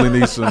 We definitely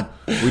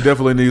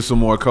need some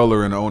more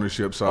color in the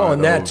ownership side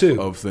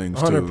of things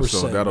 100%, too.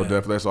 So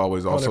that's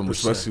always awesome, 100%.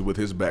 Especially with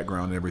his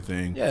background and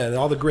everything. Yeah, and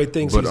all the great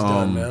things he's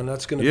done, man.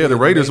 That's gonna be the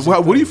Raiders.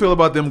 What do you feel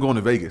about them going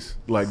to Vegas?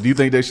 Like, do you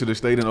think they should have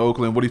stayed in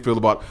Oakland? What do you feel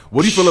about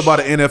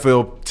an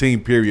NFL team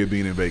period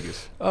being in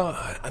Vegas?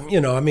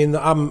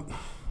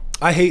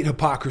 I hate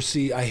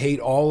hypocrisy. I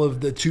hate all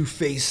of the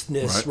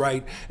two-facedness,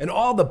 right? And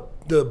all the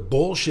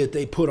bullshit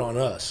they put on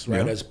us,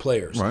 right, as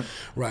players,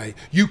 right?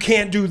 You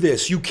can't do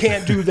this. You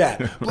can't do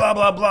that. Blah,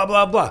 blah, blah,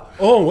 blah, blah.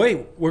 Oh,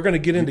 wait, we're going to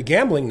get into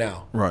gambling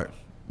now. Right,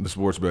 the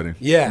sports betting.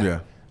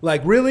 Yeah.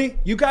 Like, really?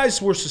 You guys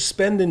were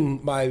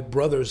suspending my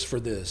brothers for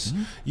this.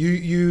 Mm-hmm.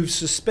 You've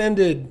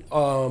suspended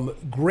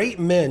great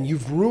men.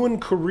 You've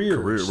ruined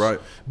careers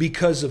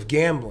because of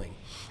gambling.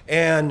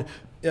 And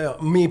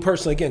me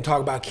personally, again, talk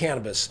about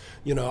cannabis.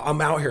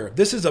 I'm out here.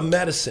 This is a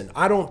medicine.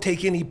 I don't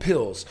take any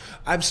pills.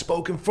 I've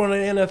spoken in front of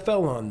the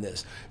NFL on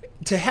this.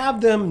 To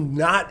have them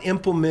not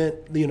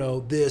implement,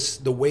 this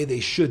the way they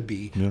should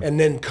be, and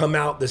then come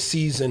out the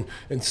season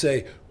and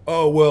say,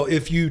 oh, well,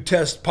 if you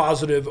test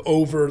positive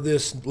over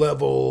this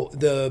level,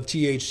 the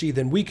THC,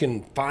 then we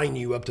can fine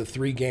you up to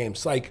 3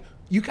 games. Like,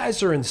 you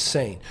guys are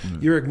insane.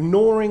 You're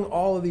ignoring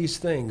all of these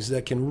things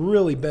that can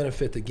really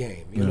benefit the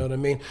game. You know what I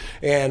mean?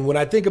 And when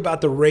I think about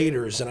the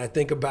Raiders and I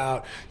think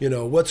about,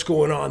 what's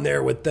going on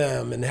there with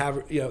them and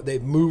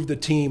they've moved the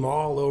team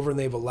all over and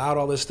they've allowed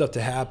all this stuff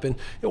to happen.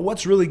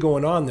 What's really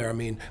going on there? I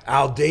mean,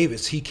 Al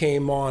Davis, he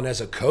came on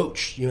as a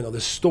coach. The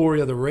story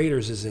of the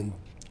Raiders is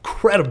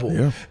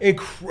incredible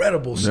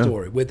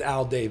story with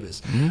Al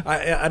Davis.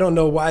 I don't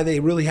know why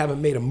they really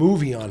haven't made a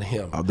movie on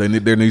him. There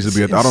needs to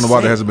be. I don't know why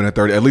there hasn't been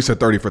at least a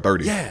 30 for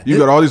 30. Yeah, you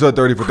got all these other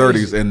 30 for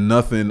 30s and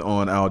nothing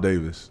on Al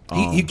Davis.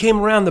 He came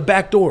around the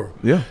back door.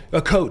 Yeah,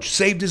 a coach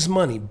saved his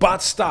money,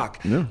 bought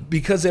stock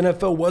because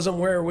NFL wasn't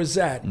where it was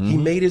at. He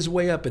made his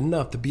way up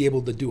enough to be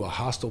able to do a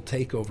hostile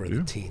takeover of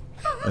the team.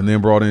 And then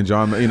brought in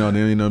John, bring John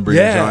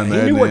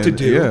Madden. He knew what to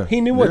do. Yeah.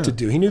 He knew what to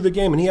do. He knew the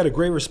game, and he had a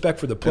great respect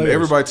for the players. And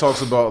everybody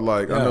talks about,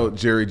 I know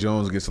Jerry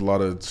Jones gets a lot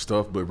of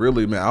stuff, but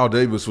really, man, Al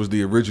Davis was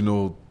the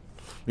original.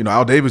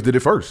 Al Davis did it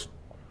first.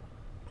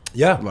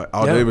 Yeah,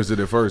 Al Davis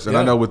did it first, and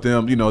I know with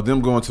them,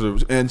 them going to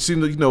the and see,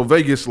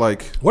 Vegas.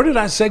 Where did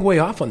I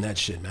segue off on that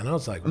shit, man? I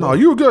was like, no,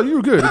 you were good,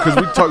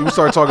 because we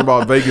started talking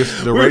about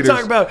Vegas. The Raiders.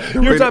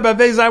 You were talking about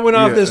Vegas. I went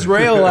off this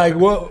rail, like,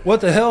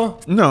 what the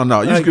hell? No,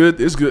 it's good.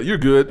 It's good. You're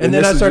good. And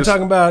then I started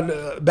talking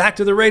about back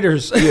to the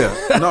Raiders. Yeah,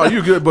 no,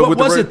 you're good. But what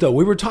was it though?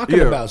 We were talking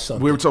about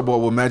something. We were talking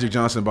about Magic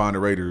Johnson buying the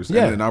Raiders, and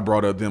then I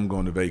brought up them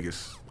going to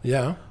Vegas.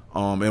 Yeah.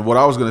 And what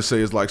I was going to say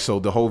is so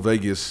the whole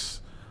Vegas.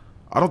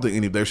 I don't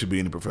think there should be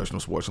any professional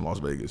sports in Las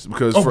Vegas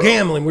because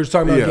gambling. We're just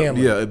talking about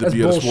gambling. Yeah,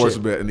 the sports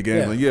bet and the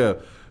gambling. Yeah.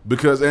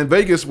 Because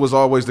Vegas was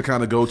always the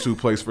kind of go-to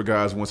place for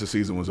guys once the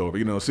season was over.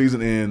 You know,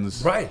 season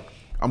ends. Right.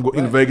 I'm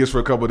going to Vegas for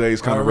a couple of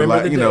days, kind of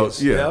relax. You know,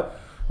 Yep.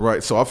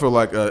 Right. So I feel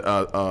like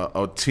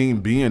a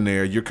team being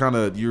there,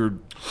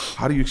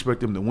 how do you expect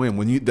them to win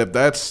when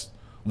that's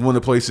one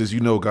of the places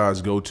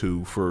guys go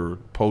to for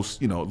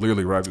post,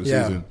 literally right after the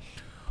season.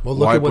 Well,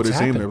 look Why at what's put a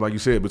team happened. there, like you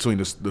said, between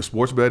the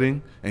sports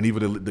betting and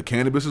even the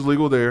cannabis is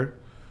legal there.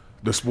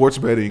 The sports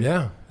betting,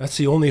 that's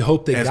the only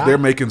hope they got. They're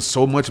making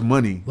so much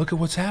money. Look at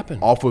what's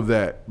happened off of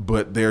that,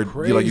 but they're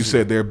Crazy. Like you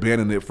said, they're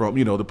banning it from.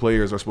 The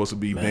players are supposed to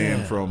be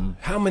banned from.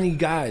 How many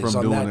guys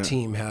on that it.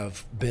 team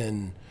have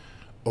been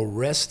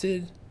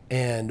arrested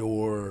and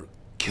or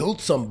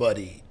killed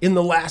somebody in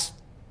the last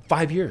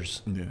 5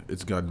 years? Yeah,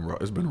 it's gotten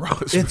rough. It's been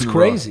rough. It's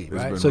crazy,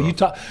 right? So you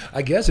talk.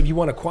 I guess if you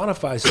want to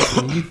quantify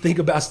something, you think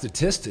about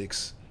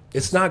statistics.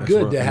 It's not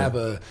good to have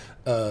a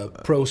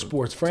pro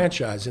sports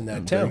franchise in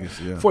that town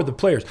Vegas, for the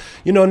players.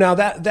 Now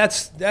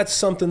that's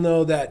something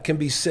though that can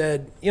be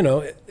said.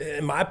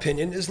 In my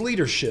opinion, is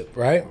leadership,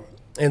 right?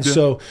 And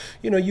so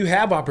you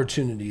have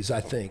opportunities,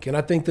 I think, and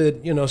I think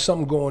that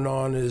something going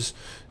on is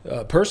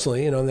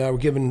personally, that we're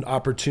giving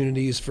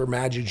opportunities for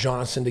Magic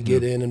Johnson to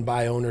get in and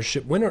buy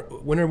ownership. When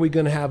are we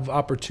going to have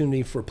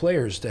opportunity for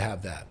players to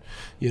have that?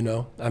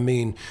 I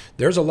mean,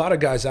 there's a lot of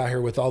guys out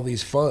here with all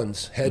these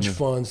funds, hedge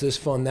funds, this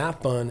fund,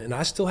 that fund, and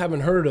I still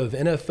haven't heard of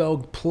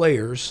NFL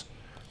players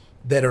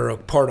that are a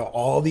part of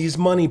all these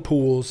money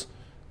pools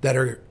that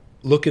are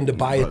looking to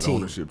buy a team.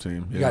 Ownership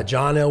team. Yeah. You got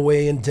John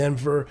Elway in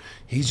Denver.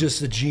 He's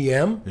just the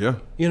GM. Yeah.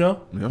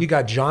 You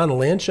got John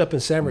Lynch up in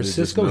San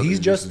Francisco. He's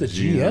just the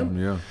GM.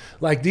 Yeah.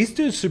 Like, these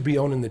dudes should be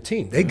owning the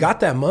team. They got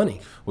that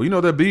money.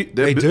 Well,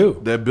 they do.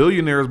 That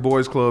Billionaires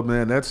Boys Club,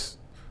 man, that's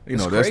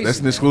crazy, that's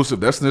an exclusive.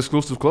 That's an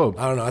exclusive club.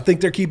 I don't know. I think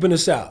they're keeping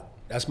us out.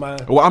 That's my.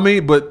 Well, I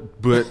mean, but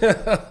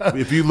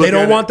if you look, they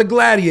don't want the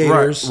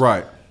gladiators,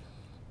 right,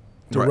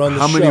 to run the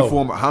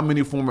show. How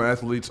many former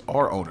athletes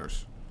are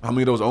owners? How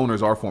many of those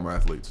owners are former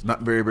athletes?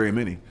 Not very, very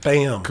many.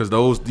 Bam. Because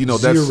those,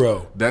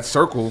 Zero. that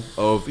circle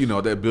of,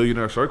 that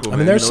billionaire circle. I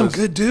mean, there's some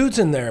good dudes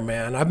in there,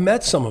 man. I've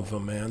met some of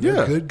them, man.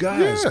 They're good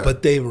guys,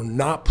 but they were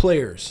not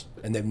players,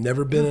 and they've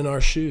never been in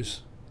our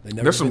shoes.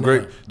 There's some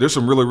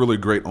really, really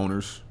great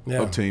owners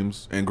of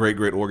teams and great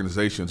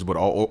organizations, but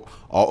all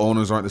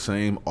owners aren't the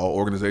same. All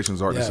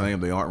organizations aren't the same.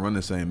 They aren't run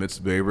the same. It's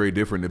very, very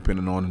different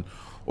depending on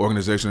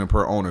organization and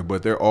per owner.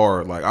 But there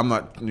are, like, I'm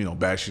not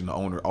bashing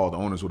all the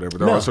owners, whatever.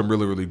 There are some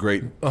really, really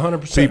great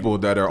 100%. people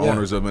that are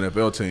owners of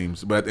NFL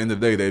teams. But at the end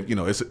of the day, they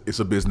it's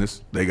a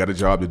business. They got a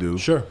job to do.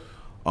 Sure.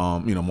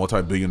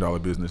 Multi-billion-dollar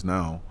business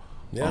now.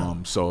 Yeah.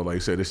 So like I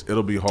said,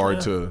 it'll be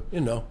hard to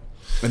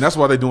And that's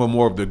why they're doing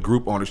more of the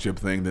group ownership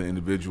thing than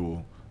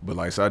individual. But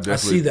like, so I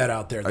see that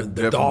out there.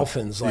 The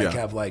Dolphins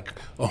have like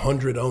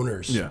 100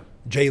 owners. Yeah.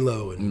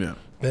 J-Lo and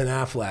Ben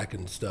Affleck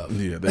and stuff.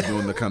 Yeah, they're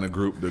doing the kind of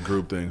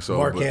group thing. So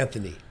Mark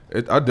Anthony.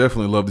 I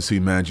definitely love to see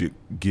Magic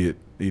get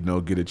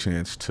a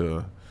chance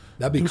to.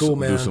 That'd be cool,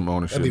 man. Do some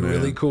ownership. That'd be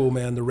really cool,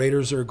 man. The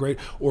Raiders are a great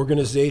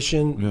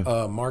organization.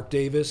 Yeah. Mark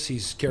Davis,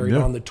 he's carried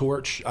on the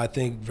torch, I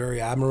think,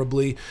 very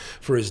admirably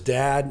for his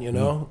dad.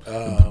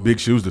 Big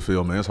shoes to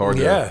fill, man. It's hard.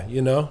 Yeah,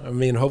 I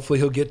mean, hopefully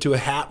he'll get to a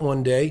hat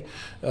one day.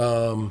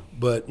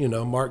 But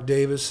Mark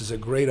Davis is a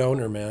great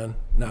owner, man.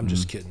 No, I'm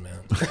just kidding, man.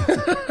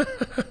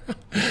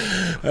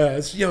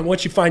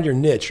 Once you find your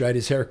niche, right,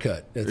 his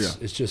haircut,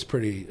 it's just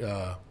pretty.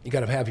 You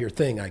got to have your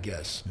thing, I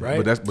guess, right?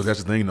 But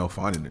that's the thing,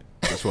 finding it.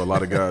 That's what a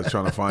lot of guys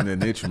trying to find their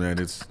niche,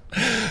 man.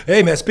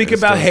 Hey, man, speak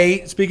about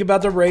hate. Speak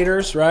about the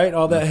Raiders, right?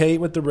 All that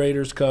hate with the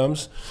Raiders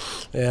comes,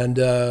 and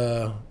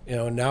now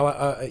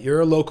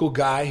you're a local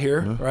guy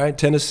here, right?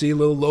 Tennessee,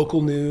 little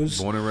local news.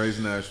 Born and raised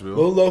in Nashville.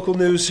 Little local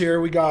news here.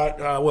 We got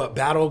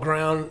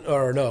Battleground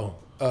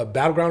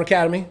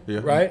Academy,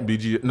 right?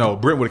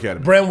 Brentwood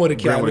Academy. Brentwood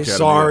Academy.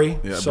 Sorry.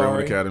 Yeah,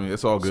 Brentwood Academy.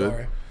 It's all good.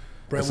 Sorry.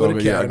 Brentwood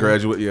Academy. Yeah,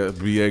 graduate.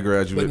 BA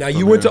graduate. But now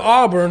you went to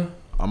Auburn.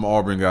 I'm an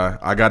Auburn guy.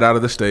 I got out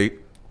of the state.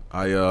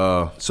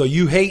 So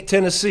you hate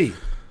Tennessee,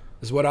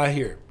 is what I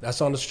hear.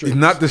 That's on the street.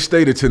 Not the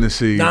state of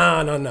Tennessee.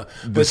 No.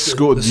 The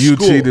school,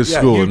 the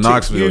school,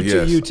 Knoxville.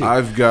 Yes, UT.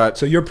 I've got.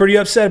 So you're pretty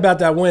upset about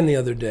that win the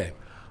other day.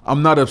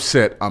 I'm not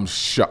upset. I'm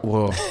shocked.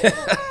 Well,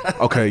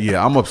 okay,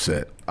 yeah, I'm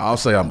upset. I'll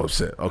say I'm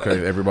upset.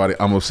 Okay, everybody,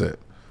 I'm upset.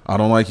 I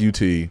don't like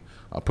UT.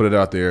 I'll put it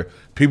out there.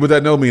 People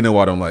that know me know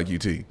I don't like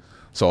UT.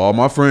 So all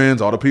my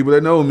friends, all the people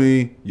that know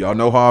me, y'all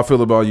know how I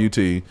feel about UT.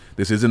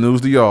 This isn't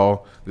news to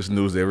y'all. This is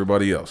news to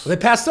everybody else. They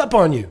passed up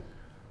on you.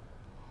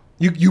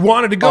 You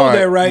wanted to go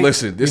there, right?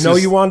 Listen,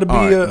 you wanted to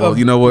be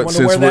you know what?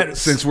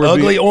 Since we're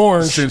ugly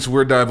orange. Since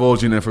we're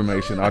divulging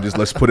information,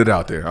 let's put it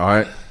out there. All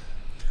right.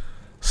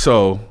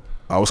 So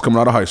I was coming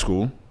out of high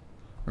school,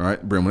 all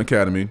right, Brentwood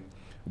Academy.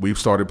 We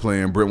started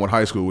playing Brentwood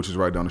High School, which is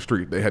right down the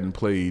street. They hadn't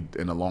played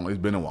it's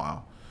been a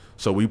while.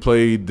 So we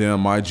played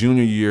them my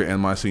junior year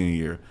and my senior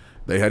year.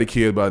 They had a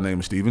kid by the name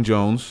of Stephen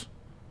Jones.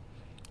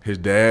 His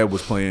dad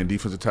was playing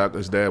defensive tackle.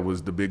 His dad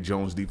was the big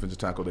Jones defensive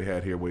tackle they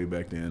had here way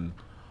back then.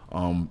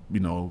 You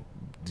know,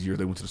 the year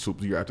after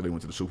they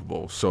went to the Super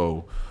Bowl.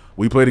 So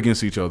we played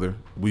against each other.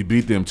 We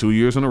beat them 2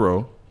 years in a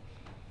row.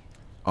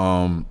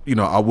 You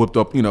know, I whipped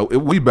up. You know,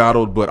 we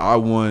battled, but I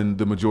won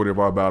the majority of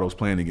our battles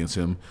playing against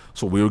him.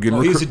 So we were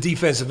getting. He's a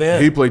defensive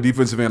end. He played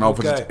defensive end,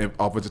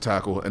 offensive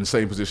tackle, and the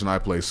same position I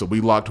play. So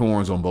we locked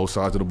horns on both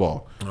sides of the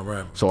ball. All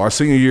right. So our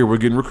senior year, we're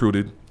getting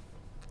recruited.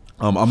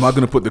 I'm not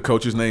going to put the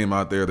coach's name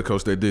out there, the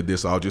coach that did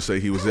this. I'll just say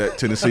he was at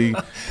Tennessee.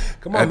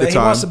 Come on, man. He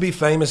wants to be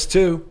famous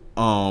too.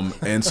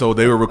 And so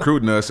they were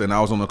recruiting us, and I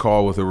was on the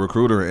call with a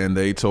recruiter, and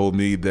they told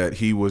me that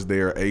he was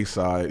their A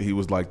side. He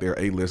was like their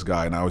A-list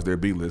guy, and I was their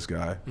B-list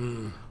guy.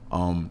 And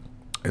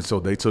so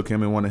they took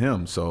him and wanted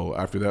him. So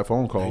after that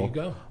phone call,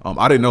 there you go.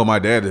 I didn't know my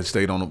dad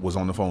had was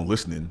on the phone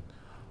listening.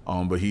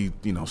 But he,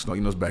 you know,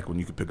 it's back when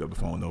you could pick up the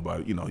phone.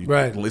 Nobody, you know,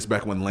 it's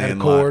back when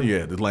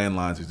landline, the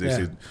landlines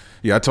existed.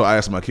 I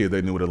asked my kids,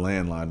 they knew what a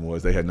landline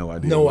was. They had no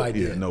idea. No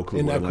idea. Yeah, no clue.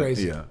 Isn't that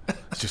crazy? Yeah,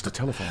 it's just a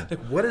telephone. Like,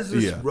 what is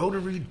this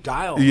rotary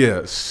dial?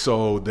 Yeah,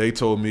 so they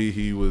told me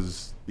he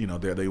was, you know,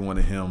 they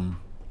wanted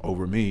him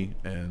over me,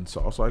 and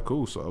so I was like,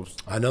 cool. So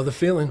I know the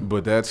feeling.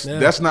 But that's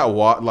not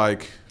what,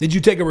 like. Did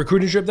you take a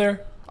recruiting trip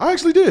there? I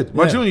actually did.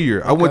 My junior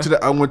year, I went to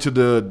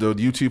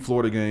the UT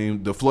Florida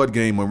game, the flood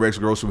game when Rex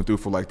Grossman threw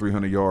for like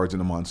 300 yards in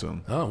the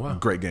monsoon. Oh wow,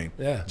 great game.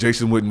 Yeah,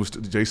 Jason Witten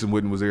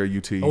was there at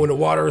UT. Oh, when the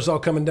water was all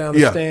coming down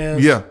the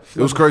stands. Yeah,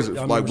 it was crazy.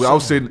 I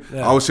was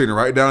sitting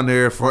right down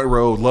there, front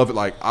row, love it.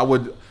 Like I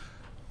was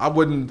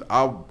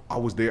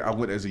there. I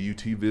went as a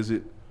UT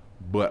visit,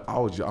 but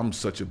I'm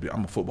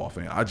a football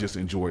fan. I just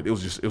enjoyed it.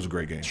 It was a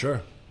great game. Sure.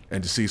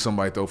 And to see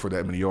somebody throw for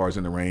that many yards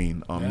in the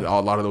rain,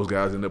 a lot of those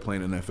guys ended up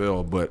playing in the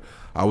NFL. But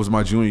I was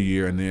my junior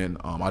year, and then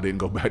I didn't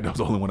go back. That was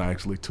the only one I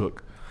actually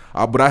took.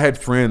 But I had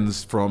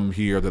friends from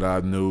here that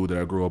I knew, that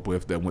I grew up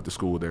with, that went to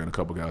school there, and a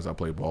couple guys I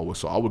played ball with.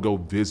 So I would go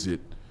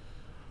visit.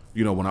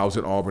 You know, when I was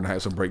in Auburn, I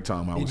had some break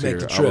time. I'd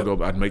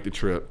make the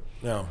trip.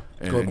 Yeah,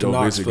 and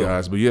go visit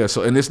guys. But yeah,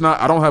 so, and it's not,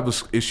 I don't have an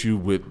issue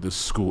with the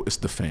school, it's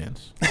the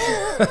fans.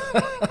 All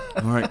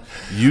right.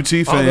 UT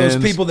fans, all those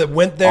people that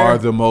went there are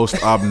the most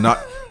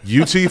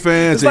UT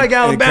fans like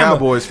and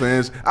Cowboys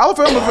fans.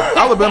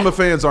 Alabama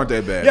fans aren't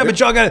that bad. Yeah, but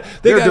y'all got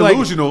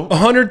delusional. Like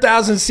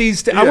 100,000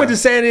 seats. I went to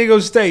San Diego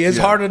State. It's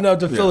hard enough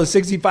to fill a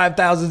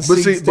 65,000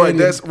 seat stadium. But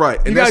that's right.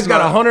 And you guys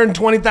got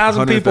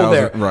 120,000 people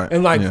there, right?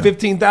 And like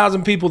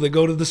 15,000 people that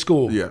go to the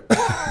school. Yeah.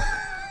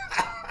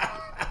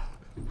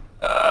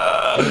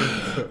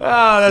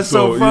 That's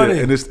so funny.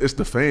 Yeah, and it's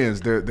the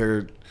fans.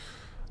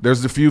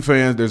 There's a few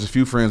friends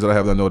that I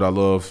have that I know that I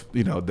love,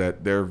 you know,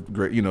 that they're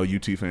great, you know,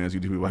 UT fans,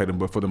 UT people, I hate them,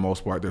 but for the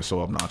most part, they're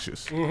so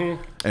obnoxious.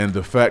 Mm-hmm. And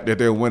the fact that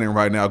they're winning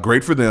right now,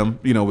 great for them,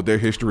 you know, with their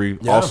history,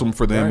 awesome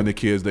for them and the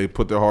kids. They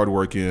put their hard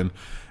work in,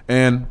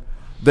 and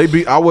they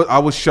beat. I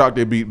was shocked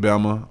they beat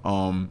Bama.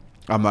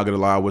 I'm not gonna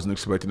lie, I wasn't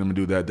expecting them to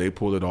do that. They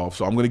pulled it off,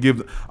 so I'm gonna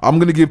give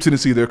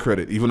Tennessee their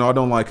credit, even though I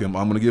don't like them.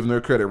 I'm gonna give them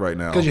their credit right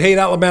now. Because you hate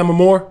Alabama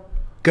more.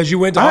 Because you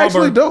went to Auburn? I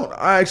actually don't.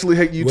 I actually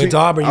hate UT. Went to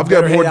Auburn. I've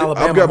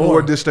got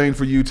more disdain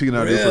for UT than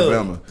I do for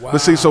Bama. Wow. But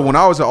see, so when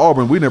I was at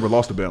Auburn, we never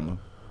lost to Bama.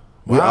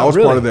 I was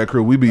part of that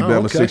crew. We beat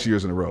Bama 6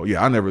 years in a row.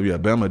 Yeah,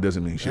 Bama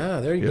doesn't mean shit.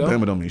 Yeah, there you go.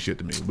 Bama don't mean shit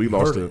to me. We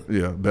lost to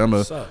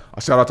Bama. I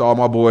shout out to all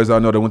my boys I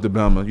know that went to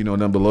Bama. You know,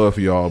 nothing but love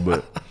for y'all.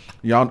 But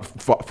y'all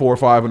 4 or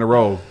 5 in a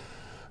row.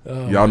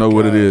 Y'all know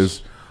what it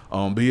is.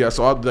 But yeah,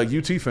 so like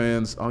UT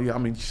fans. Oh yeah, I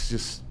mean, it's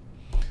just.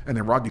 And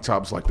then Rocky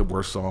Top's like the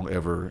worst song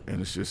ever,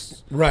 and it's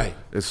just right.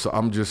 It's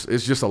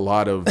just a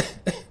lot of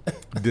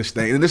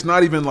disdain, and it's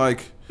not even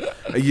like,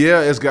 might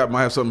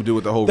have something to do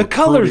with the whole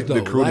colors, though,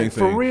 the recruiting like,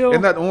 thing. For real,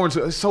 and that orange,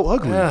 it's so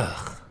ugly.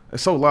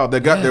 It's so loud.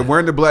 They're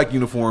wearing the black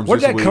uniforms.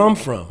 Where'd that come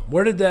from?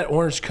 Where did that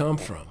orange come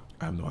from?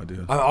 I have no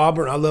idea.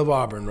 Auburn, I love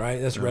Auburn. Right,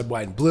 that's red,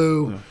 white, and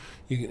blue.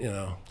 Yeah. You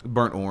know,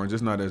 burnt orange.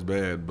 It's not as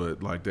bad,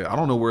 but like that, I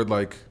don't know where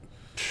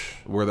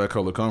that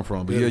color come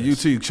from. But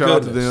UT, shout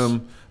out to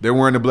them. They're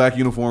wearing the black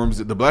uniforms.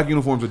 The black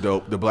uniforms are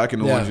dope. The black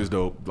and orange is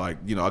dope. Like,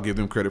 you know, I'll give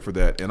them credit for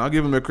that. And I'll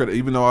give them their credit,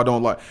 even though I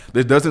don't like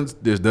this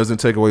doesn't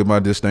take away my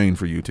disdain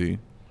for UT.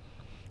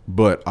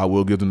 But I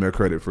will give them their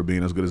credit for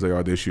being as good as they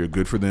are this year.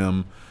 Good for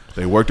them.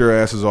 They worked their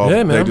asses off.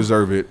 Yeah, they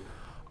deserve it.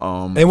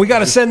 And we got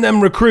to send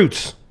them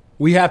recruits.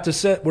 We have to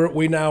set.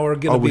 We now are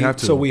going to be.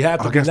 So we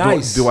have to be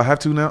nice. Do I have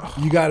to now?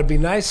 You got to be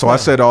nice. So I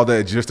said all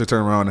that just to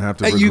turn around and have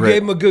to. Hey, you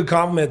gave them a good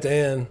compliment at the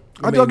end.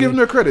 I'll give them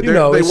their credit. You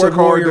know, they work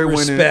hard. They're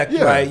respect,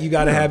 winning. Right? You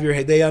got to have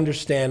your. They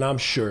understand. I'm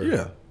sure.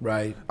 Yeah.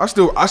 Right. I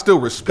still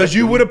respect. Because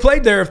you would have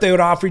played there if they would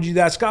have offered you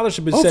that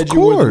scholarship and said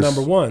you were the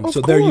number one.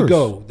 So there you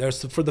go.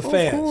 There's for the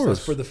fans.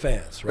 That's for the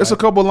fans. Right? There's a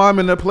couple of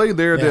linemen that played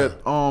there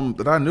that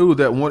I knew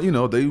that one. You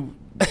know,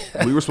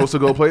 we were supposed to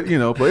go play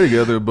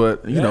together,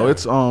 but you know,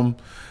 it's all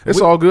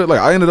good.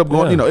 Like I ended up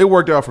going, you know, it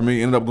worked out for me.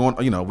 We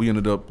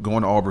ended up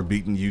going to Auburn,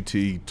 beating UT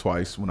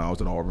twice when I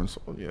was in Auburn.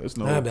 So yeah, it's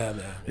no.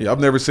 Yeah, I've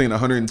never seen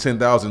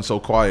 110,000 so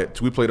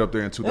quiet. We played up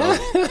there in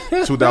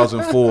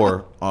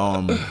 2004.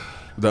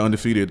 The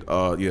undefeated,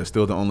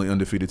 still the only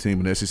undefeated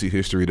team in SEC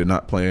history to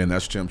not play in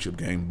that championship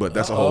game. But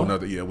that's a whole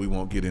nother. Yeah, we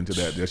won't get into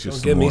that. That's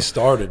just don't get me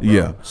started. Bro.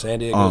 Yeah, San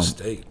Diego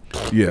State.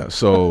 Yeah,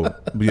 so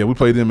we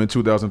played them in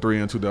 2003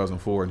 and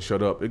 2004 and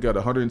shut up. It got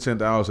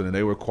 110,000 and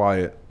they were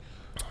quiet.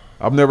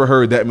 I've never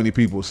heard that many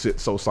people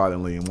sit so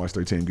silently and watch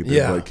their team get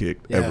their butt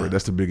kicked ever.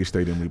 That's the biggest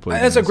stadium we played.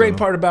 That's a great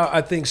part about,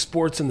 I think,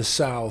 sports in the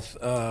South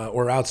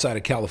or outside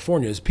of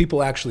California is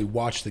people actually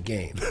watch the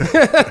game.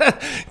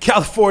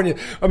 California,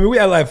 I mean, we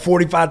had like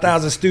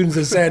 45,000 students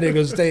in San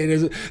Diego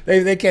State.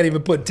 They can't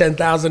even put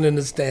 10,000 in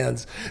the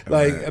stands.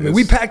 Like, I mean,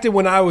 we packed it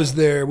when I was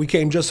there. We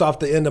came just off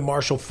the end of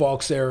Marshall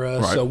Faulk's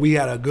era, so we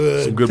had a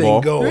good thing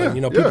ball going.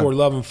 Yeah, people were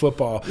loving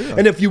football,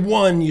 and if you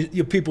won,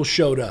 you people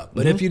showed up.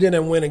 But if you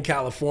didn't win in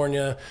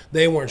California,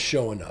 they weren't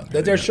showing up.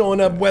 That they're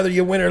showing up whether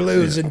you win or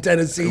lose in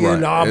Tennessee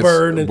and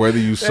Auburn. And whether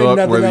you suck,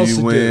 whether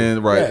you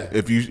win. Right. Yeah.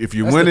 If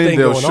you're winning,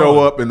 they'll show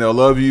up and they'll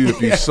love you.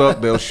 If you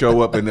suck, they'll show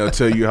up and they'll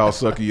tell you how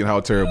sucky and how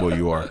terrible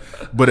you are.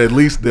 But at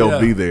least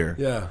they'll be there.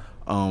 Yeah.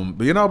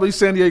 But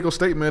San Diego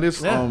State, man,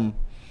 it's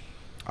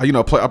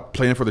I'm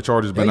playing for the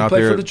Chargers, been out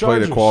there,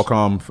 played at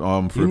Qualcomm for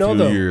a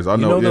few years. I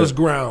know those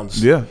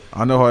grounds. Yeah,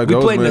 I know how it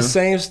goes. We played in the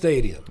same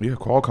stadium. Yeah,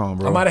 Qualcomm,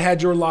 bro. I might have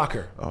had your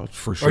locker.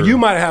 For sure. Or you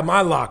might have had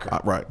my locker.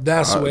 Right.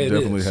 That's the way it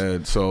is. Definitely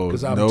had. So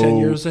because I'm 10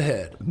 years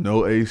ahead.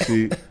 No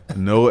AC.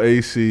 No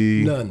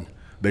AC. None.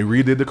 They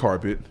redid the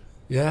carpet.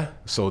 Yeah.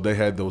 So they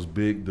had the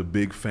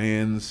big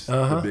fans,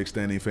 the big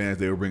standing fans.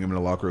 They were bringing them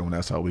in the locker room, and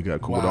that's how we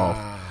got cooled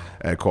off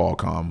at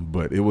Qualcomm.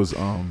 But it was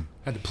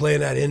had to play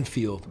in that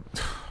infield.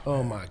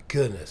 Oh my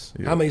goodness!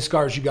 Yeah. How many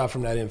scars you got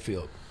from that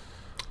infield?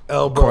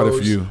 Elbows, quite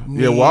a few.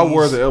 Knees. Yeah, well, I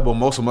wore the elbow.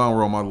 Most of mine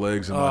were on my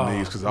legs and my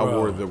knees because I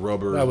wore the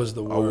rubber. That was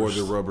the worst. I wore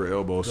the rubber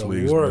elbow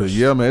sleeves. Worst. But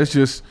yeah, man, it's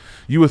just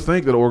you would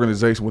think that an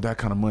organization with that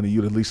kind of money,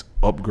 you'd at least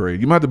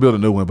upgrade. You might have to build a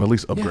new one, but at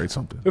least upgrade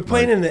something. They're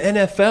playing in the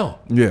NFL.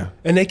 Yeah,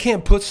 and they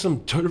can't put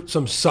some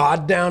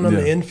sod down on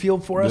the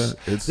infield for us.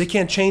 Yeah, they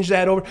can't change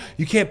that over.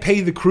 You can't pay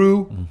the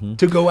crew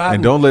to go out.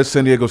 And don't let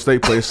San Diego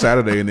State play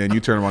Saturday and then you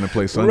turn around and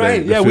play Sunday.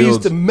 Right? Yeah, we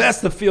used to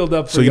mess the field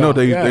up. So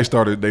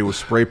they would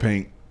spray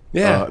paint.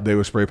 Yeah, they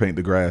would spray paint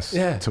the grass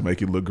to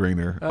make it look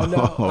greener. I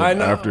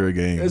know. After a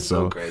game. It's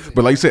so crazy.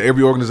 But like you said,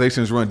 every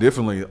organization is run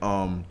differently.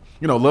 Love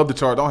the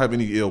Chargers. Don't have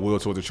any ill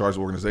will towards the Chargers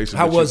organization.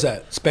 How was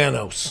that?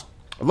 Spanos.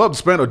 I love the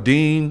Spano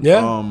Dean.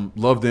 Yeah.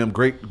 Love them.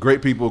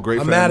 Great people. Great.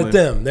 I'm family. mad at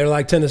them. They're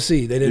like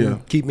Tennessee. They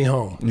didn't keep me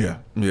home. No.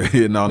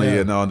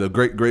 The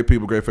great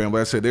people, great family.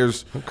 Like I said,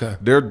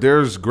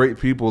 there's great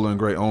people and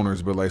great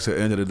owners, but like I said, at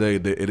the end of the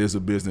day, it is a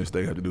business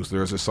they have to do. So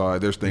there's a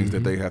side. There's things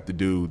that they have to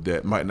do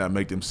that might not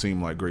make them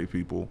seem like great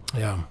people.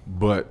 Yeah.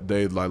 But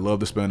they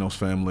love the Spanos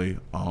family.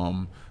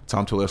 Tom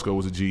Telesco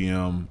was a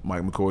GM.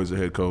 Mike McCoy is the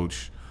head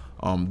coach.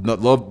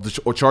 Love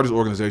the Chargers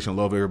organization,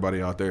 love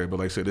everybody out there, but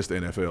like I said, it's the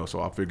NFL,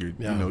 so I figured,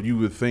 you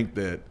would think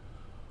that,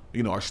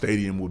 our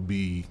stadium would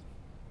be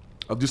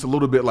just a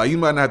little bit like, you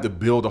might not have to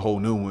build a whole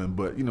new one,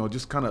 but,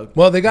 just kind of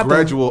they got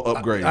gradual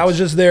upgrades. I was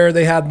just there.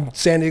 They had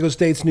San Diego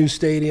State's new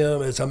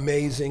stadium. It's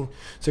amazing.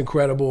 It's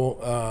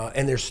incredible.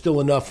 And there's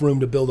still enough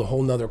room to build a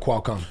whole nother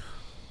Qualcomm.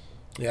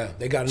 Yeah,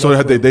 they got enough.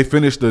 So they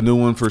finished the new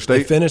one for State?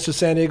 They finished the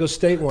San Diego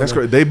State one. That's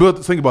great. They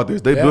built. Think about this.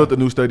 They built the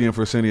new stadium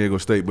for San Diego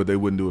State, but they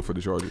wouldn't do it for the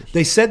Chargers.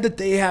 They said that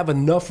they have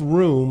enough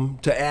room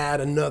to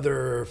add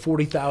another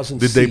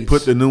 40,000 seats. Did they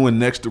put the new one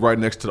right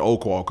next to the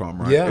old Qualcomm?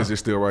 Right? Yeah. Is it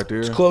still right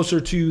there? It's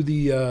closer to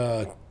the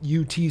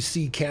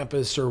UTC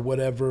campus or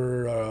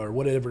whatever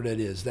that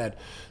is. That.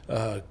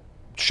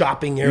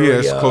 Shopping area. Yeah,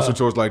 it's closer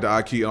towards like the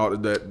IKEA, all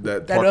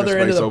that parking other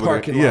end space of the over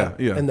parking there. lot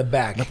in the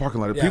back. That parking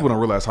lot. People don't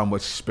realize how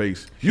much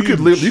space you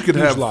could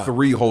have lot.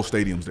 3 whole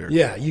stadiums there.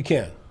 Yeah, you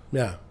can.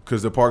 Yeah.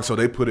 Because the park, so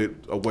they put it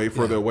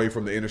further away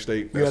from the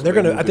interstate. Yeah,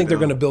 I think they're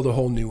gonna build a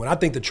whole new one. I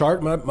think the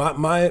chart.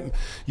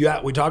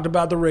 We talked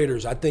about the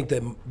Raiders. I think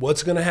that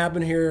what's gonna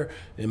happen here,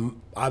 and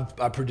I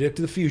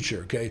predicted the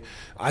future. Okay,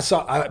 I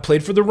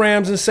played for the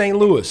Rams in St.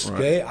 Louis.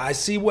 Okay, right. I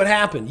see what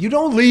happened. You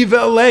don't leave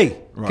LA.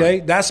 Okay,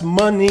 right. That's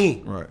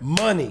money. Right.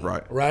 Money.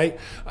 Right.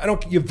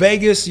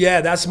 Vegas.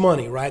 Yeah, that's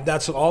money. Right.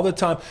 That's all the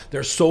time.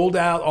 They're sold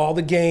out. All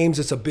the games.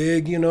 It's a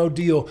big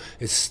deal.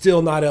 It's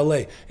still not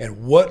LA.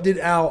 And what did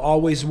Al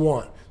always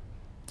want?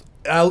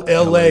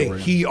 LA.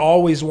 He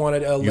always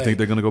wanted LA. You think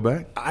they're going to go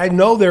back? I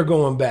know they're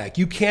going back.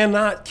 You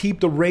cannot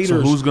keep the Raiders.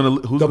 So who's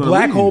going to The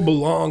black hole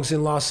belongs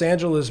in Los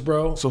Angeles,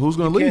 bro. So who's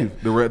going to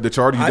leave? The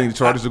Chargers? You think the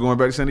Chargers are going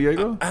back to San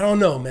Diego? I don't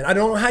know, man. I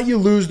don't know how you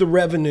lose the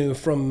revenue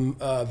from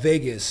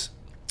Vegas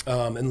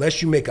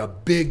unless you make a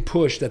big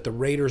push that the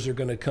Raiders are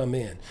going to come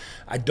in.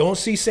 I don't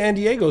see San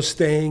Diego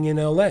staying in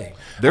L.A.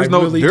 There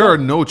are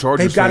no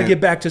Chargers fans. They've got to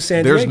get back to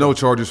San Diego. There's no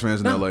Chargers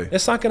fans in L.A.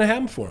 It's not going to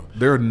happen for them.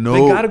 They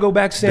got to go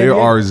back to San Diego.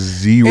 There are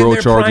zero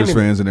Chargers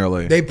fans in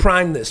L.A. They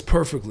primed this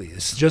perfectly.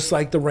 It's just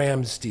like the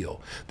Rams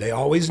deal. They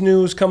always knew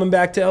it was coming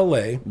back to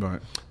L.A.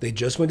 Right. They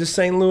just went to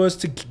St. Louis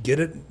to get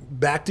it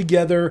back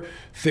together,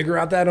 figure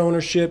out that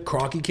ownership.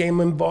 Kroenke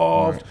came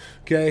involved. Right.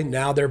 Okay,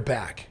 now they're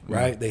back,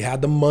 right? They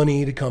had the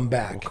money to come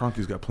back. Well,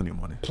 Kroenke's got plenty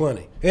of money.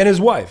 Plenty. And his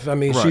wife. I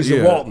mean, she's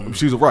a Walton.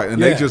 She's right.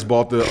 And they just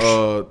bought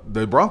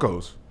the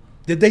Broncos.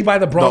 Did they buy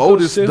the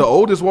Broncos too? The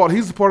oldest Walt,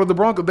 he's a part of the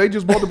Broncos. They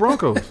just bought the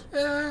Broncos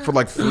for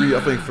like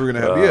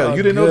 3.5. Yeah,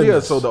 you didn't know? Yeah,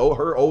 so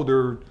her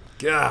older.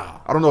 Yeah,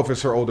 I don't know if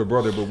it's her older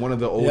brother, but one of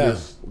the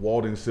oldest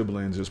Walden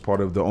siblings is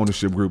part of the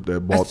ownership group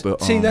that bought the.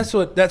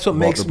 That's what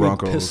makes me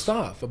pissed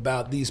off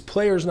about these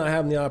players not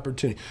having the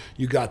opportunity.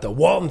 You got the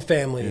Walton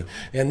family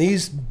and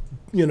these,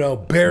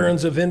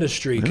 barons of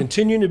industry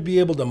continuing to be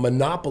able to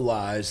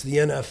monopolize the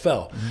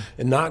NFL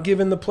and not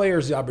giving the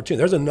players the opportunity.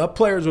 There's enough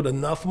players with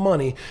enough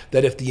money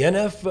that if the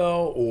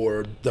NFL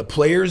or the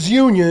players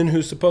union,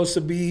 who's supposed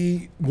to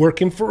be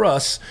working for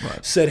us,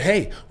 said,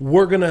 "Hey,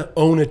 we're gonna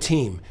own a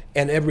team."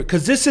 And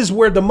because this is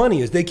where the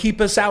money is. They keep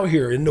us out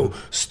here in the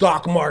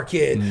stock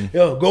market.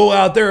 Go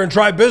out there and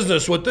try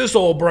business with this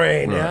old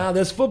brain. Yeah,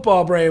 this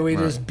football brain we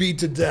just beat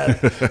to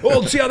death.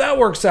 Well, see how that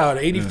works out.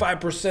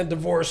 85%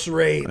 divorce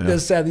rate,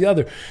 this, that, the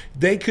other.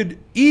 They could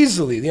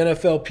easily, the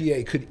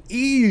NFLPA could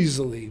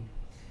easily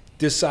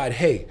decide,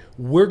 hey,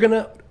 we're going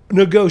to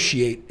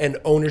negotiate an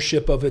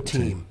ownership of a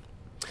team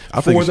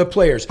for the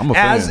players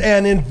as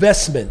an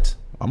investment.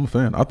 I'm a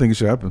fan. I think it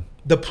should happen.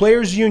 The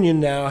Players Union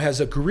now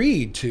has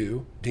agreed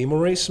to,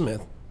 DeMaurice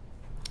Smith,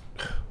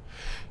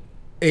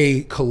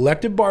 a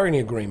collective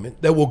bargaining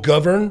agreement that will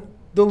govern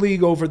the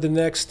league over the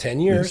next 10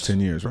 years. It's 10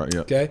 years, right,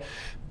 yeah. Okay,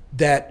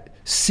 that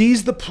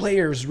sees the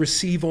players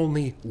receive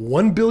only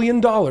 $1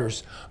 billion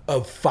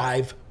of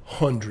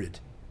 $500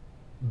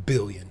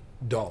 billion.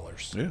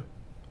 Yeah.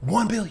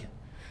 $1 billion.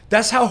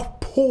 That's how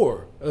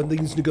poor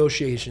these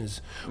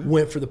negotiations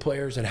went for the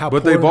players and how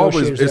poor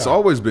it's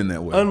always been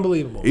that way.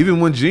 Unbelievable. Even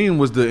when Gene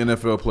was the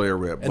NFL player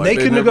rep. And they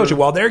could negotiate.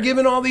 While they're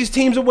giving all these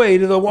teams away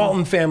to the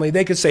Walton family,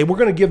 they could say, we're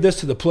going to give this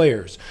to the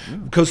players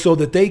because so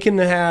that they can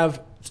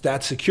have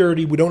that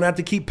security. We don't have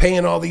to keep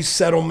paying all these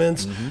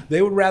settlements.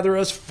 They would rather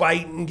us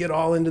fight and get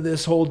all into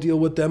this whole deal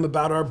with them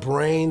about our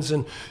brains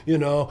and,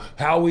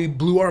 how we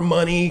blew our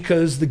money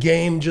because the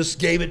game just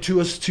gave it to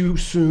us too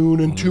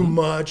soon and too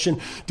much and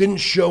didn't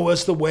show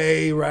us the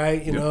way,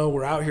 right?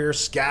 We're out here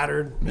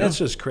scattered. That's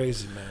just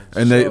crazy,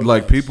 man.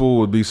 And people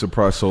would be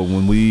surprised. So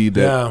when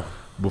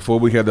before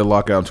we had the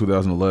lockout in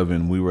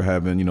 2011, we were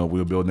having, we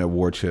were building that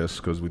war chest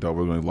because we thought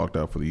we were going to be locked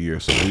out for the year.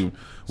 So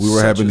we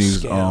were having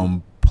these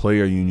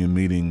player union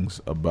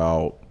meetings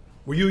about.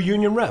 Were you a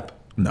union rep?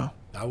 No,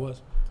 I was.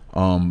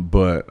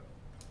 But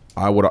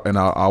I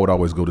would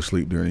always go to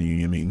sleep during the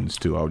union meetings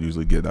too. I would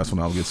usually that's when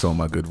I would get some of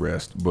my good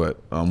rest.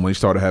 But when we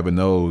started having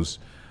those,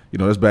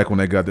 that's back when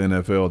they got the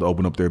NFL to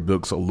open up their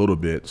books a little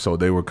bit. So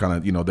they were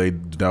kind of, they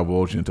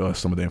divulged into us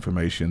some of the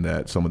information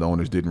that some of the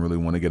owners didn't really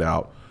want to get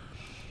out.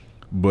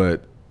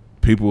 But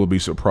people would be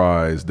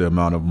surprised the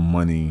amount of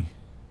money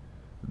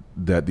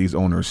that these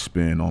owners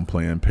spend on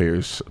playing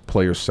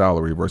players'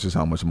 salary versus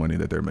how much money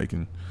that they're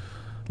making.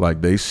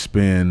 Like they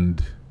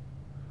spend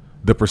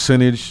the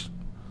percentage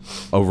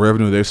of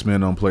revenue they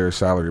spend on players'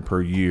 salary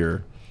per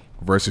year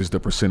versus the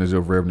percentage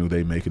of revenue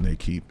they make and they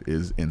keep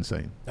is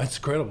insane. That's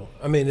incredible.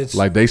 I mean, it's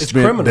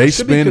criminal. It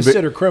should be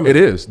considered criminal. It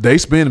is. They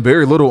spend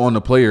very little on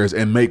the players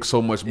and make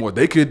so much more.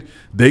 They could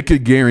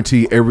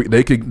guarantee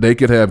they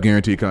could have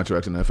guaranteed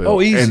contracts in the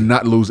NFL and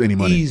not lose any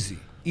money.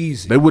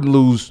 Easy. They wouldn't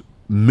lose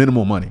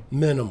minimal money.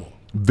 None.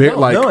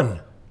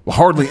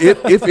 Hardly,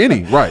 if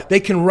any, right. They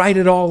can write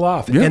it all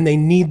off, and they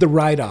need the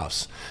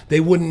write-offs.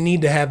 They wouldn't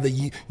need to have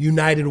the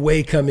United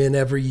Way come in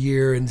every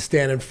year and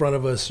stand in front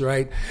of us,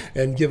 right,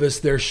 and give us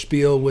their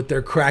spiel with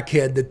their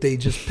crackhead that they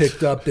just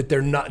picked up, that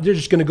they're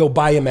just going to go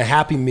buy him a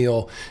Happy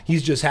Meal.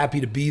 He's just happy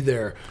to be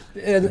there.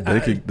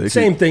 And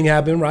same thing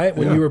happened, right,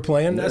 when you were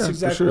playing? That's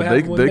exactly what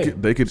happened with me.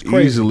 They could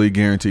easily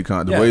guarantee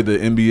the way the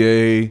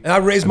NBA and I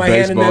raised my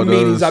hand in them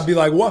meetings. I'd be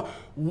like, what?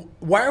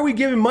 Why are we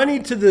giving money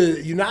to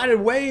the United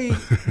Way?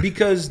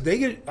 Because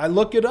I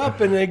look it up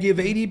and they give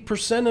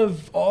 80%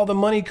 of all the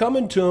money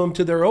coming to them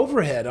to their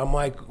overhead. I'm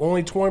like,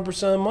 only 20%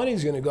 of the money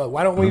is going to go.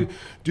 Why don't we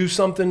do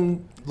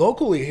something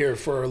locally here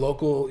for a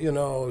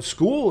local,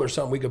 school or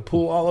something? We could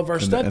pull all of our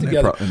stuff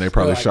together. And they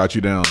probably shot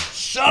you down.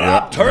 Shut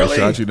up, Turley. They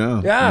shot you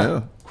down.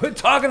 Yeah. Quit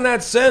talking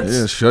that sense.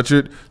 Yeah,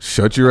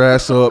 shut your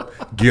ass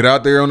up. Get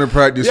out there on the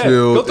practice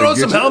field. Go throw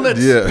some helmets.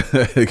 Yeah,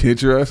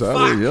 get your ass out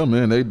there. Yeah,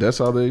 man. That's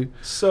how they.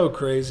 So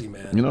crazy,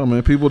 man.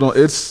 Man. People don't.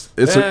 It's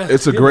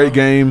a great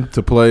game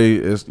to play.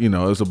 It's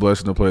it's a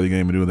blessing to play the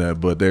game and do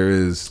that. But there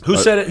is. Who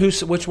said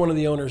it? Which one of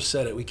the owners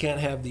said it? We can't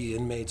have the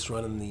inmates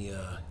running the.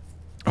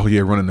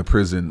 Running the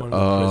prison.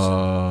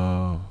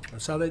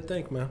 That's how they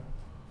think, man.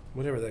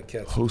 Whatever that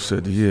cat's. Who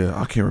said? Yeah,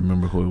 I can't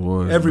remember who it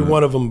was. Every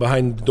one of them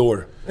behind the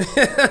door.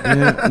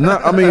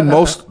 I mean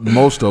most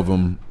of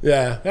them.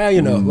 Yeah,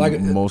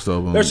 most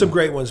of them. There's some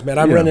great ones, man.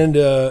 I run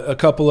into a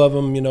couple of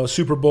them.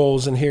 Super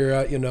Bowls in here.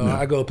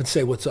 I go up and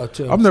say what's up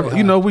to them. I've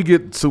never. We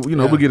get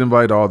we get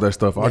invited to all that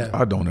stuff.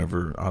 I've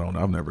never gone.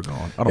 I don't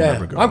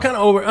ever go. I'm kind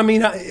of over. I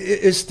mean,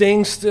 it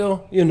stings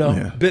still.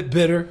 Bit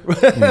bitter.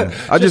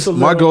 I just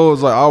my goal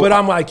is but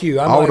I'm like you.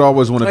 I would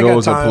always want to go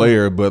as a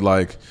player, but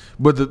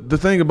the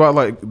thing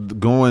about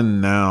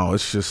going now,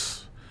 it's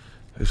just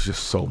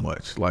so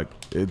much.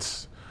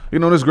 You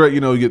know, it's great.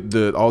 You know, you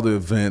get all the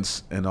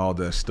events and all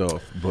that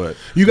stuff. But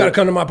you got to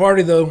come to my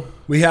party though.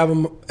 We have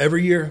them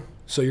every year.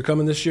 So you're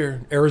coming this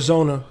year,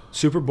 Arizona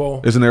Super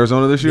Bowl. Is in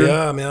Arizona this year?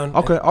 Yeah, man.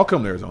 Okay, I'll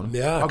come to Arizona.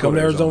 Yeah, I'll come to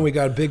Arizona. We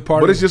got a big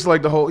party. But it's just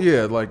like the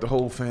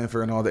whole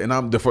fanfare and all that.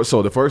 And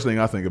so the first thing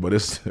I think about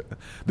is,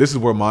 this is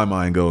where my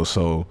mind goes.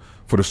 So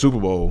for the Super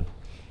Bowl,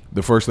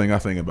 the first thing I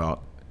think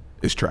about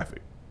is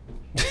traffic.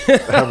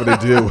 Having to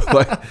deal with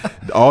like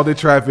all the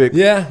traffic.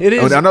 Yeah, it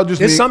is. I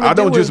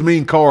don't just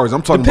mean cars.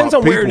 I'm talking Depends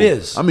about on people. where it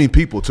is. I mean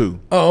people too.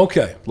 Oh,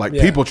 okay. Like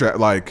people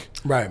traveling,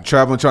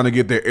 trying to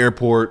get their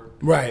airport.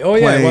 Right. Oh,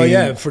 yeah. Well,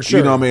 yeah, for sure.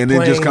 You know what I mean? And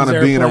then just kind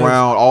of being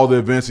around all the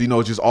events, you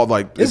know, just all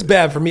like. It's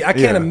bad for me. I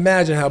can't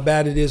imagine how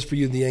bad it is for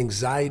you, the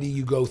anxiety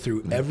you go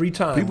through every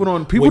time. People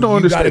don't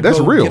understand. That's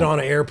real. Get on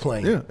an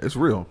airplane. Yeah, it's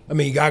real. I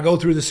mean, you got to go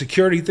through the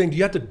security thing. Do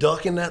you have to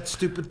duck in that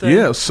stupid thing?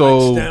 Yeah, so.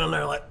 Like standing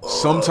there like,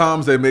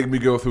 sometimes they make me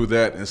go through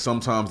that, and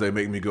sometimes they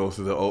make me go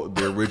through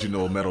the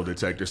original metal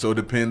detector. So it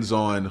depends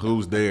on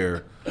who's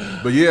there.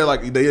 But yeah,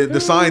 like the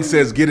sign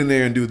says, get in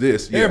there and do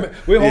this. Yeah.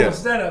 Hold on,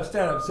 stand up.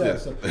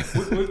 So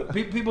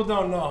people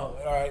don't know.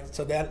 All right,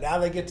 so now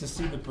they get to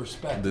see the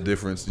perspective. The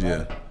difference,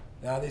 right? yeah.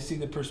 Now they see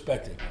the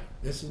perspective.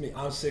 This is me.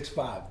 I'm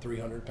 6'5",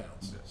 300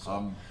 pounds. So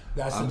I'm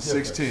that's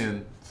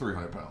 6'10",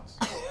 300 pounds.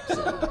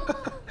 So,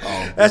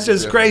 that's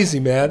just crazy,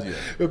 man. Yeah.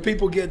 But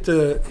people get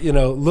to,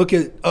 look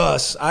at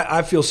us.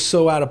 I feel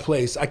so out of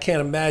place. I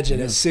can't imagine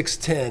at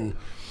 6'10",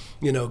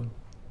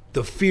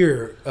 the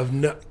fear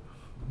of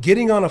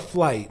getting on a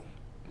flight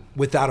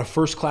without a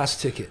first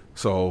class ticket.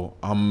 So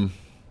I'm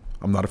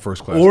not a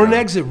first class or guy. An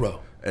exit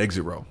row.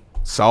 Exit row.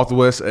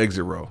 Southwest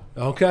exit row.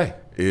 Okay.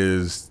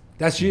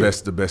 That's you.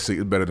 The best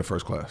seat, better than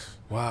first class.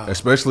 Wow.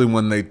 Especially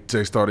when they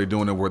started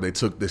doing it where they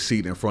took the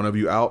seat in front of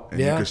you out and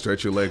you could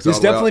stretch your legs out. It's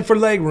definitely for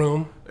leg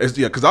room.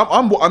 Because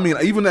I mean,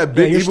 even that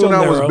big, even when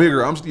I was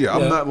bigger, I'm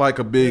not like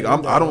a big.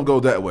 I don't go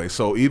that way.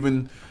 So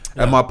even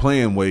at my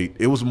playing weight,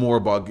 it was more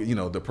about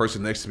the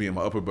person next to me and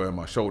my upper belly and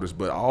my shoulders.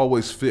 But I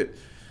always fit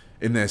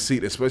in that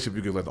seat, especially if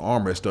you could let the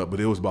armrest up. But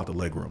it was about the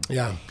leg room.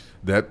 Yeah.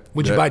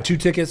 Would you buy 2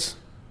 tickets?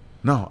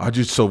 No, I do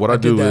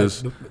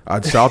is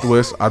I'd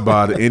Southwest. I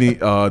buy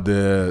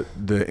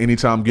the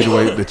anytime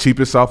getaway, the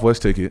cheapest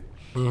Southwest ticket,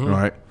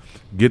 right?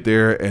 Get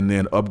there and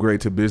then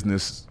upgrade to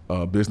business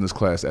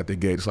class at the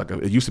gate. It's like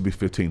it used to be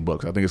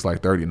 $15. I think it's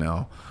like $30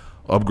 now.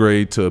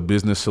 Upgrade to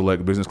business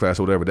select, business class,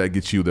 or whatever. That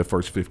gets you the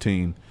first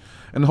 15,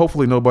 and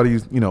hopefully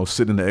nobody's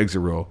sitting in the exit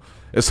row.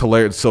 It's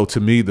hilarious. So to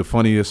me, the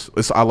funniest.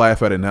 I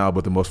laugh at it now,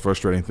 but the most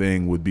frustrating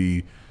thing would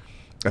be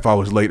if I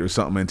was late or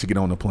something and to get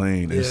on the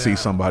plane and see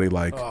somebody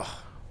like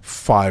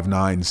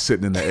 5'9"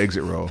 sitting in the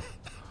exit row.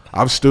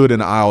 I've stood in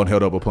the aisle and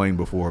held up a plane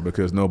before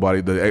because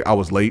I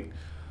was late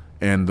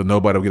and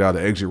nobody would get out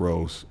of the exit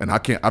rows and I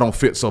don't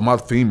fit. So my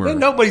femur.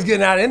 Nobody's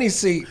getting out of any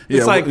seat.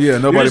 It's nobody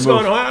you're just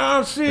going, I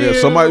don't see him.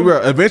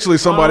 Eventually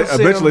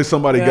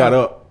somebody got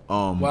up.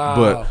 Wow.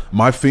 But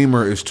my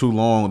femur is too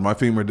long. My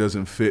femur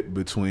doesn't fit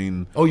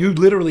between. Oh, you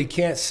literally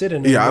can't sit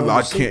in.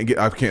 I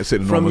can't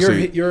sit in a normal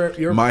seat.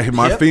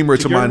 My femur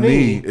to my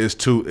knee is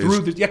too.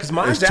 Because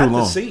mine's at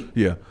the seat.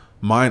 Yeah.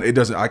 Mine, it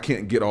doesn't. I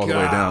can't get all the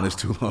way down. It's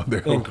too long. They're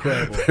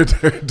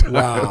incredible.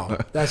 Wow,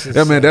 that's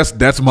insane. Yeah, man.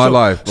 That's my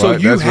life. So right?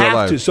 you that's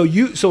have to.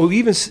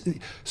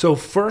 So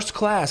first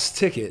class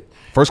ticket.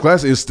 First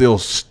class is still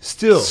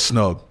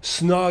snug,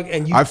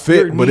 and I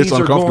fit, but it's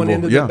uncomfortable. Going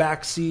into the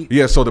back seat.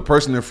 Yeah. So the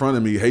person in front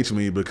of me hates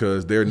me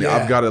because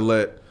I've got to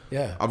let.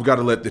 Yeah. I've got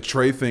to let the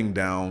tray thing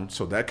down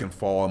so that can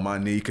fall and my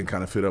knee can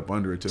kind of fit up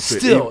under it to fit.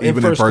 Still,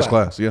 even in first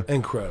class. Yeah.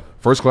 Incredible.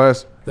 First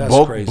class. That's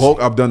crazy.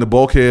 I've done the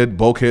bulkhead.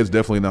 Bulkhead's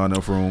definitely not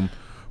enough room.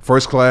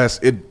 First class,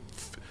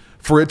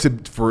 for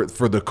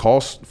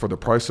the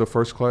price of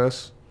first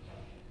class,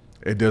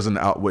 it doesn't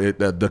outweigh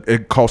it.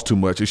 It costs too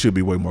much. It should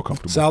be way more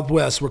comfortable.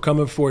 Southwest, we're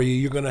coming for you.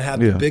 You're going to have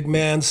the big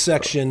man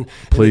section.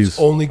 Please. It's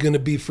only going to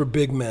be for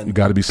big men. You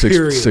got to be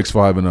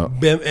 6'5" and up.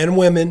 And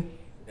women.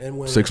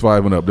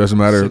 6'5" and up. Doesn't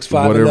matter.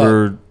 6'5"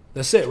 whatever. And up.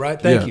 That's it,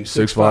 right? Thank you.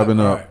 6'5" and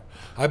up. Right.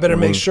 I better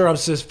make sure I'm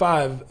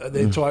 6'5".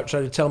 They try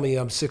to tell me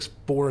I'm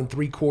 6'4" and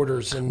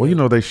 3/4.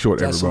 Well, they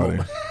short everybody.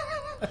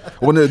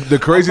 Well, the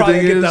crazy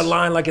thing is that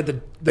line like at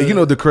the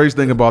the crazy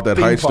thing about that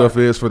height park. stuff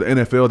is for the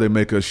NFL they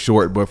make us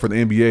short, but for the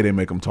NBA they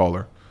make them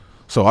taller.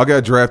 So I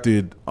got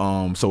drafted.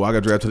 To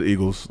the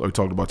Eagles. Like we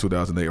talked about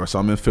 2008. So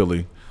I'm in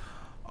Philly.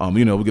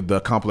 We get the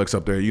complex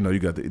up there. You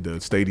got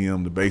the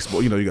stadium, the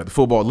baseball. You got the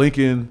football,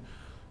 Lincoln.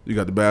 You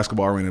got the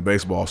basketball arena,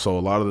 baseball. So a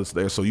lot of this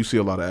there. So you see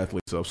a lot of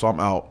athletes up. So I'm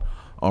out.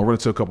 I'm running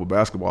to a couple of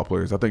basketball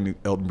players. I think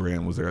Elton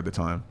Brand was there at the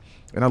time.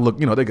 And I look,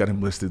 they got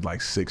him listed like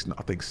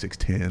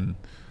 6'10",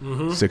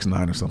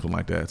 6'9" or something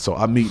like that. So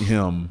I meet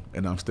him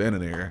and I'm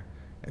standing there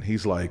and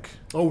he's like,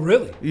 oh,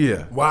 really?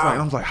 Yeah. Wow.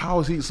 I was like, how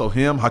is he? So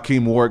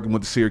Hakeem Ward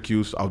went to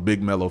Syracuse. I was a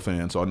big Melo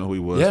fan, so I know who he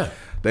was. Yeah.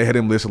 They had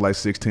him listed like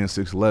 6'10",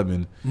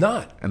 6'11".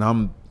 Not. And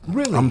I'm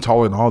really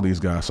taller than all these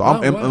guys. So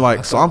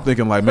I'm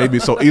thinking like maybe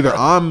either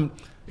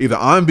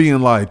I'm being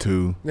lied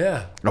to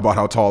about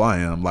how tall I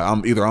am. Like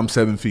I'm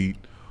 7 feet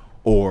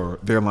or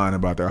they're lying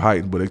about their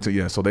height. But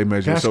so they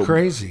measure. That's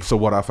crazy. So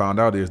what I found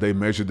out is they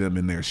measure them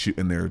in their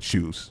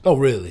shoes. Oh,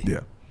 really?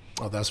 Yeah.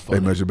 Oh, that's funny.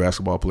 They measure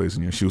basketball players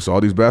in your shoes. So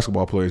all these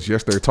basketball players,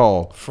 yes, they're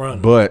tall,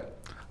 Front. but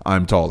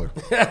I'm taller.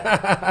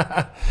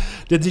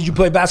 Did you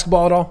play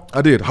basketball at all?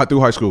 I did through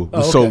high school. Oh,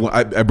 okay. So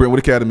at Brentwood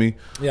Academy,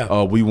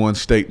 Yeah. we won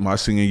state my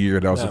senior year.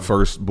 That was Yeah. the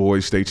first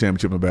boys state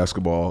championship in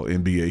basketball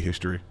in BA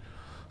history.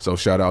 So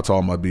shout out to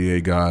all my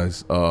BA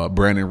guys.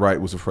 Brandon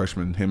Wright was a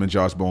freshman. Him and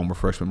Josh Bowman were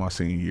freshmen my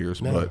senior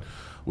years. Yeah. But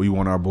we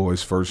won our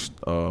boys' first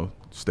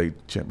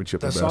state championship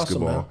That's in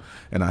basketball, awesome, man.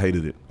 and I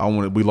hated it.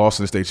 We lost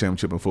in the state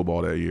championship in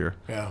football that year.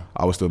 Yeah.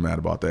 I was still mad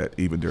about that,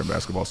 even during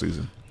basketball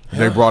season.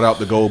 They brought out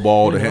the gold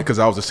ball because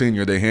I was a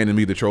senior. They handed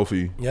me the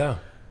trophy. Yeah.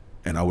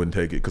 And I wouldn't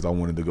take it because I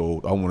wanted to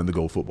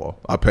go football.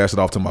 I passed it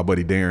off to my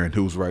buddy Darren,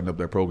 who was writing up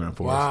that program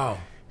for us. Wow.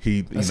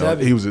 He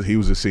heavy. he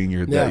was a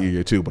senior that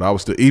year too. But I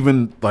was still,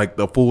 even like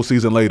the full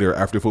season later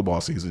after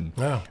football season,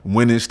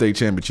 winning state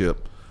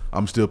championship,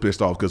 I'm still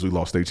pissed off because we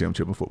lost state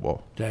championship in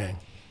football. Dang.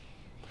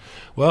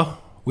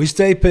 Well, we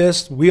stay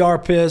pissed. We are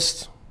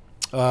pissed.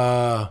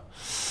 I'm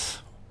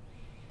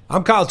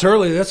Kyle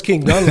Turley. That's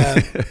King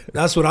Dunlap.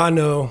 That's what I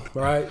know,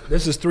 right?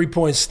 This is 3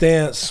 Point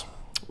Stance.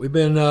 We've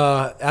been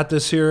at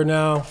this here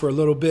now for a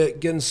little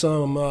bit, getting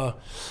some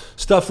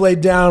stuff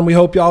laid down. We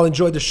hope y'all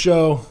enjoyed the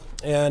show,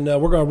 and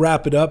we're going to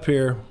wrap it up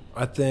here.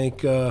 I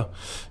think,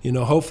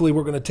 hopefully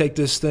we're going to take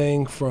this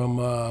thing from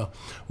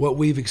what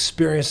we've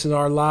experienced in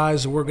our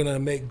lives, and we're going to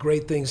make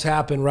great things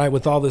happen, right,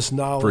 with all this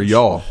knowledge. For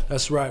y'all.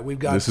 That's right. We've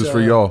got this is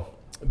for y'all.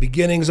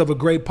 Beginnings of a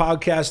great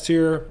podcast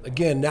here.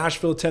 Again,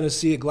 Nashville,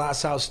 Tennessee at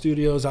Glass House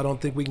Studios. I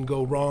don't think we can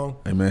go wrong.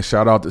 Hey, man,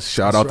 shout out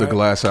to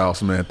Glass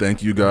House, man.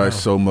 Thank you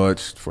guys so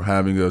much for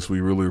having us.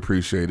 We really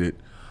appreciate it.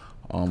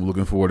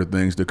 Looking forward to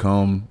things to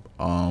come.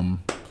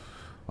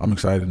 I'm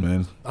excited,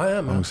 man. I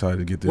am, man. I'm excited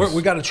to get this.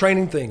 We got a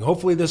training thing.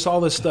 Hopefully all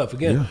this stuff.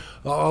 Again,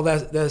 all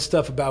that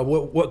stuff about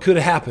what could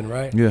have happened,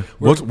 right? Yeah.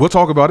 We'll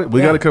talk about it.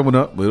 We got it coming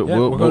up.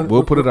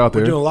 We'll put it out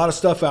there. We're doing a lot of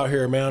stuff out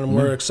here, man, and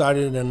we're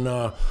excited.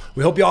 And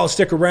we hope y'all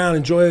stick around,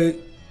 enjoy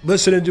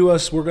listening to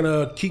us. We're going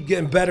to keep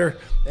getting better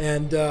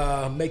and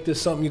make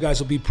this something you guys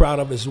will be proud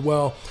of as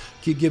well.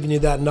 Keep giving you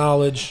that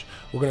knowledge.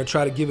 We're going to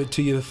try to give it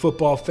to you,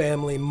 football,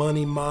 family,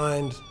 money,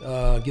 mind,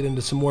 get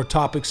into some more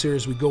topics here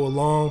as we go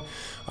along.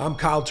 I'm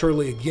Kyle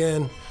Turley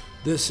again.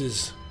 This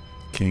is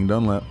King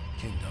Dunlap.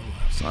 King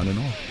Dunlap. Signing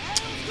off.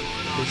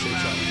 Appreciate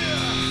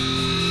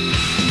y'all.